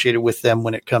associated with them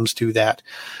when it comes to that.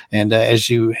 And as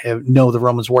you know, the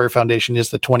Romans Warrior Foundation is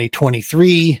the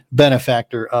 2023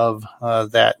 benefactor of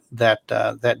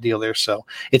that deal there. So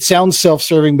it sounds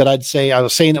self-serving, but I'd say I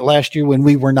was saying it last year when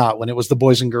we were not, when it was the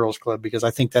Boys and Girls Club, because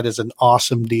I think that is an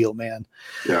awesome deal, man.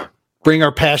 Yeah. Bring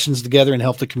our passions together and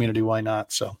help the community. Why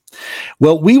not? So,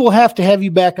 well, we will have to have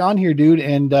you back on here, dude.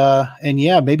 And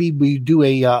yeah, maybe we do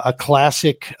a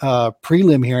classic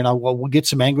prelim here, and we'll get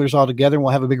some anglers all together, and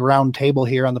we'll have a big round table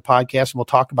here on the podcast, and we'll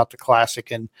talk about the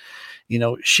classic and,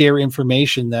 share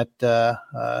information that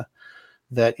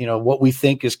what we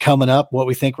think is coming up, what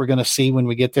we think we're going to see when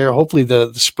we get there. Hopefully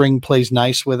the spring plays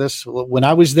nice with us. When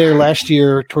I was there last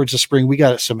year towards the spring, we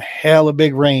got some hella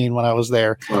big rain when I was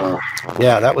there.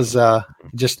 Yeah, that was I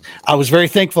was very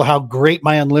thankful how great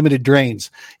my unlimited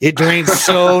drains. It drains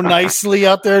so nicely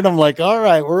out there. And I'm like, all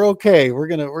right, we're okay. We're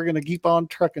going to keep on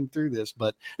trucking through this,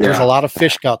 but there's a lot of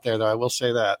fish out there though. I will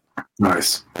say that.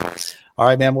 Nice. All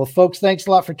right, man. Well, folks, thanks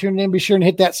a lot for tuning in. Be sure and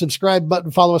hit that subscribe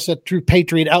button. Follow us at True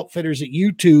Patriot Outfitters at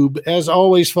YouTube. As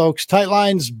always, folks, tight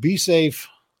lines, be safe.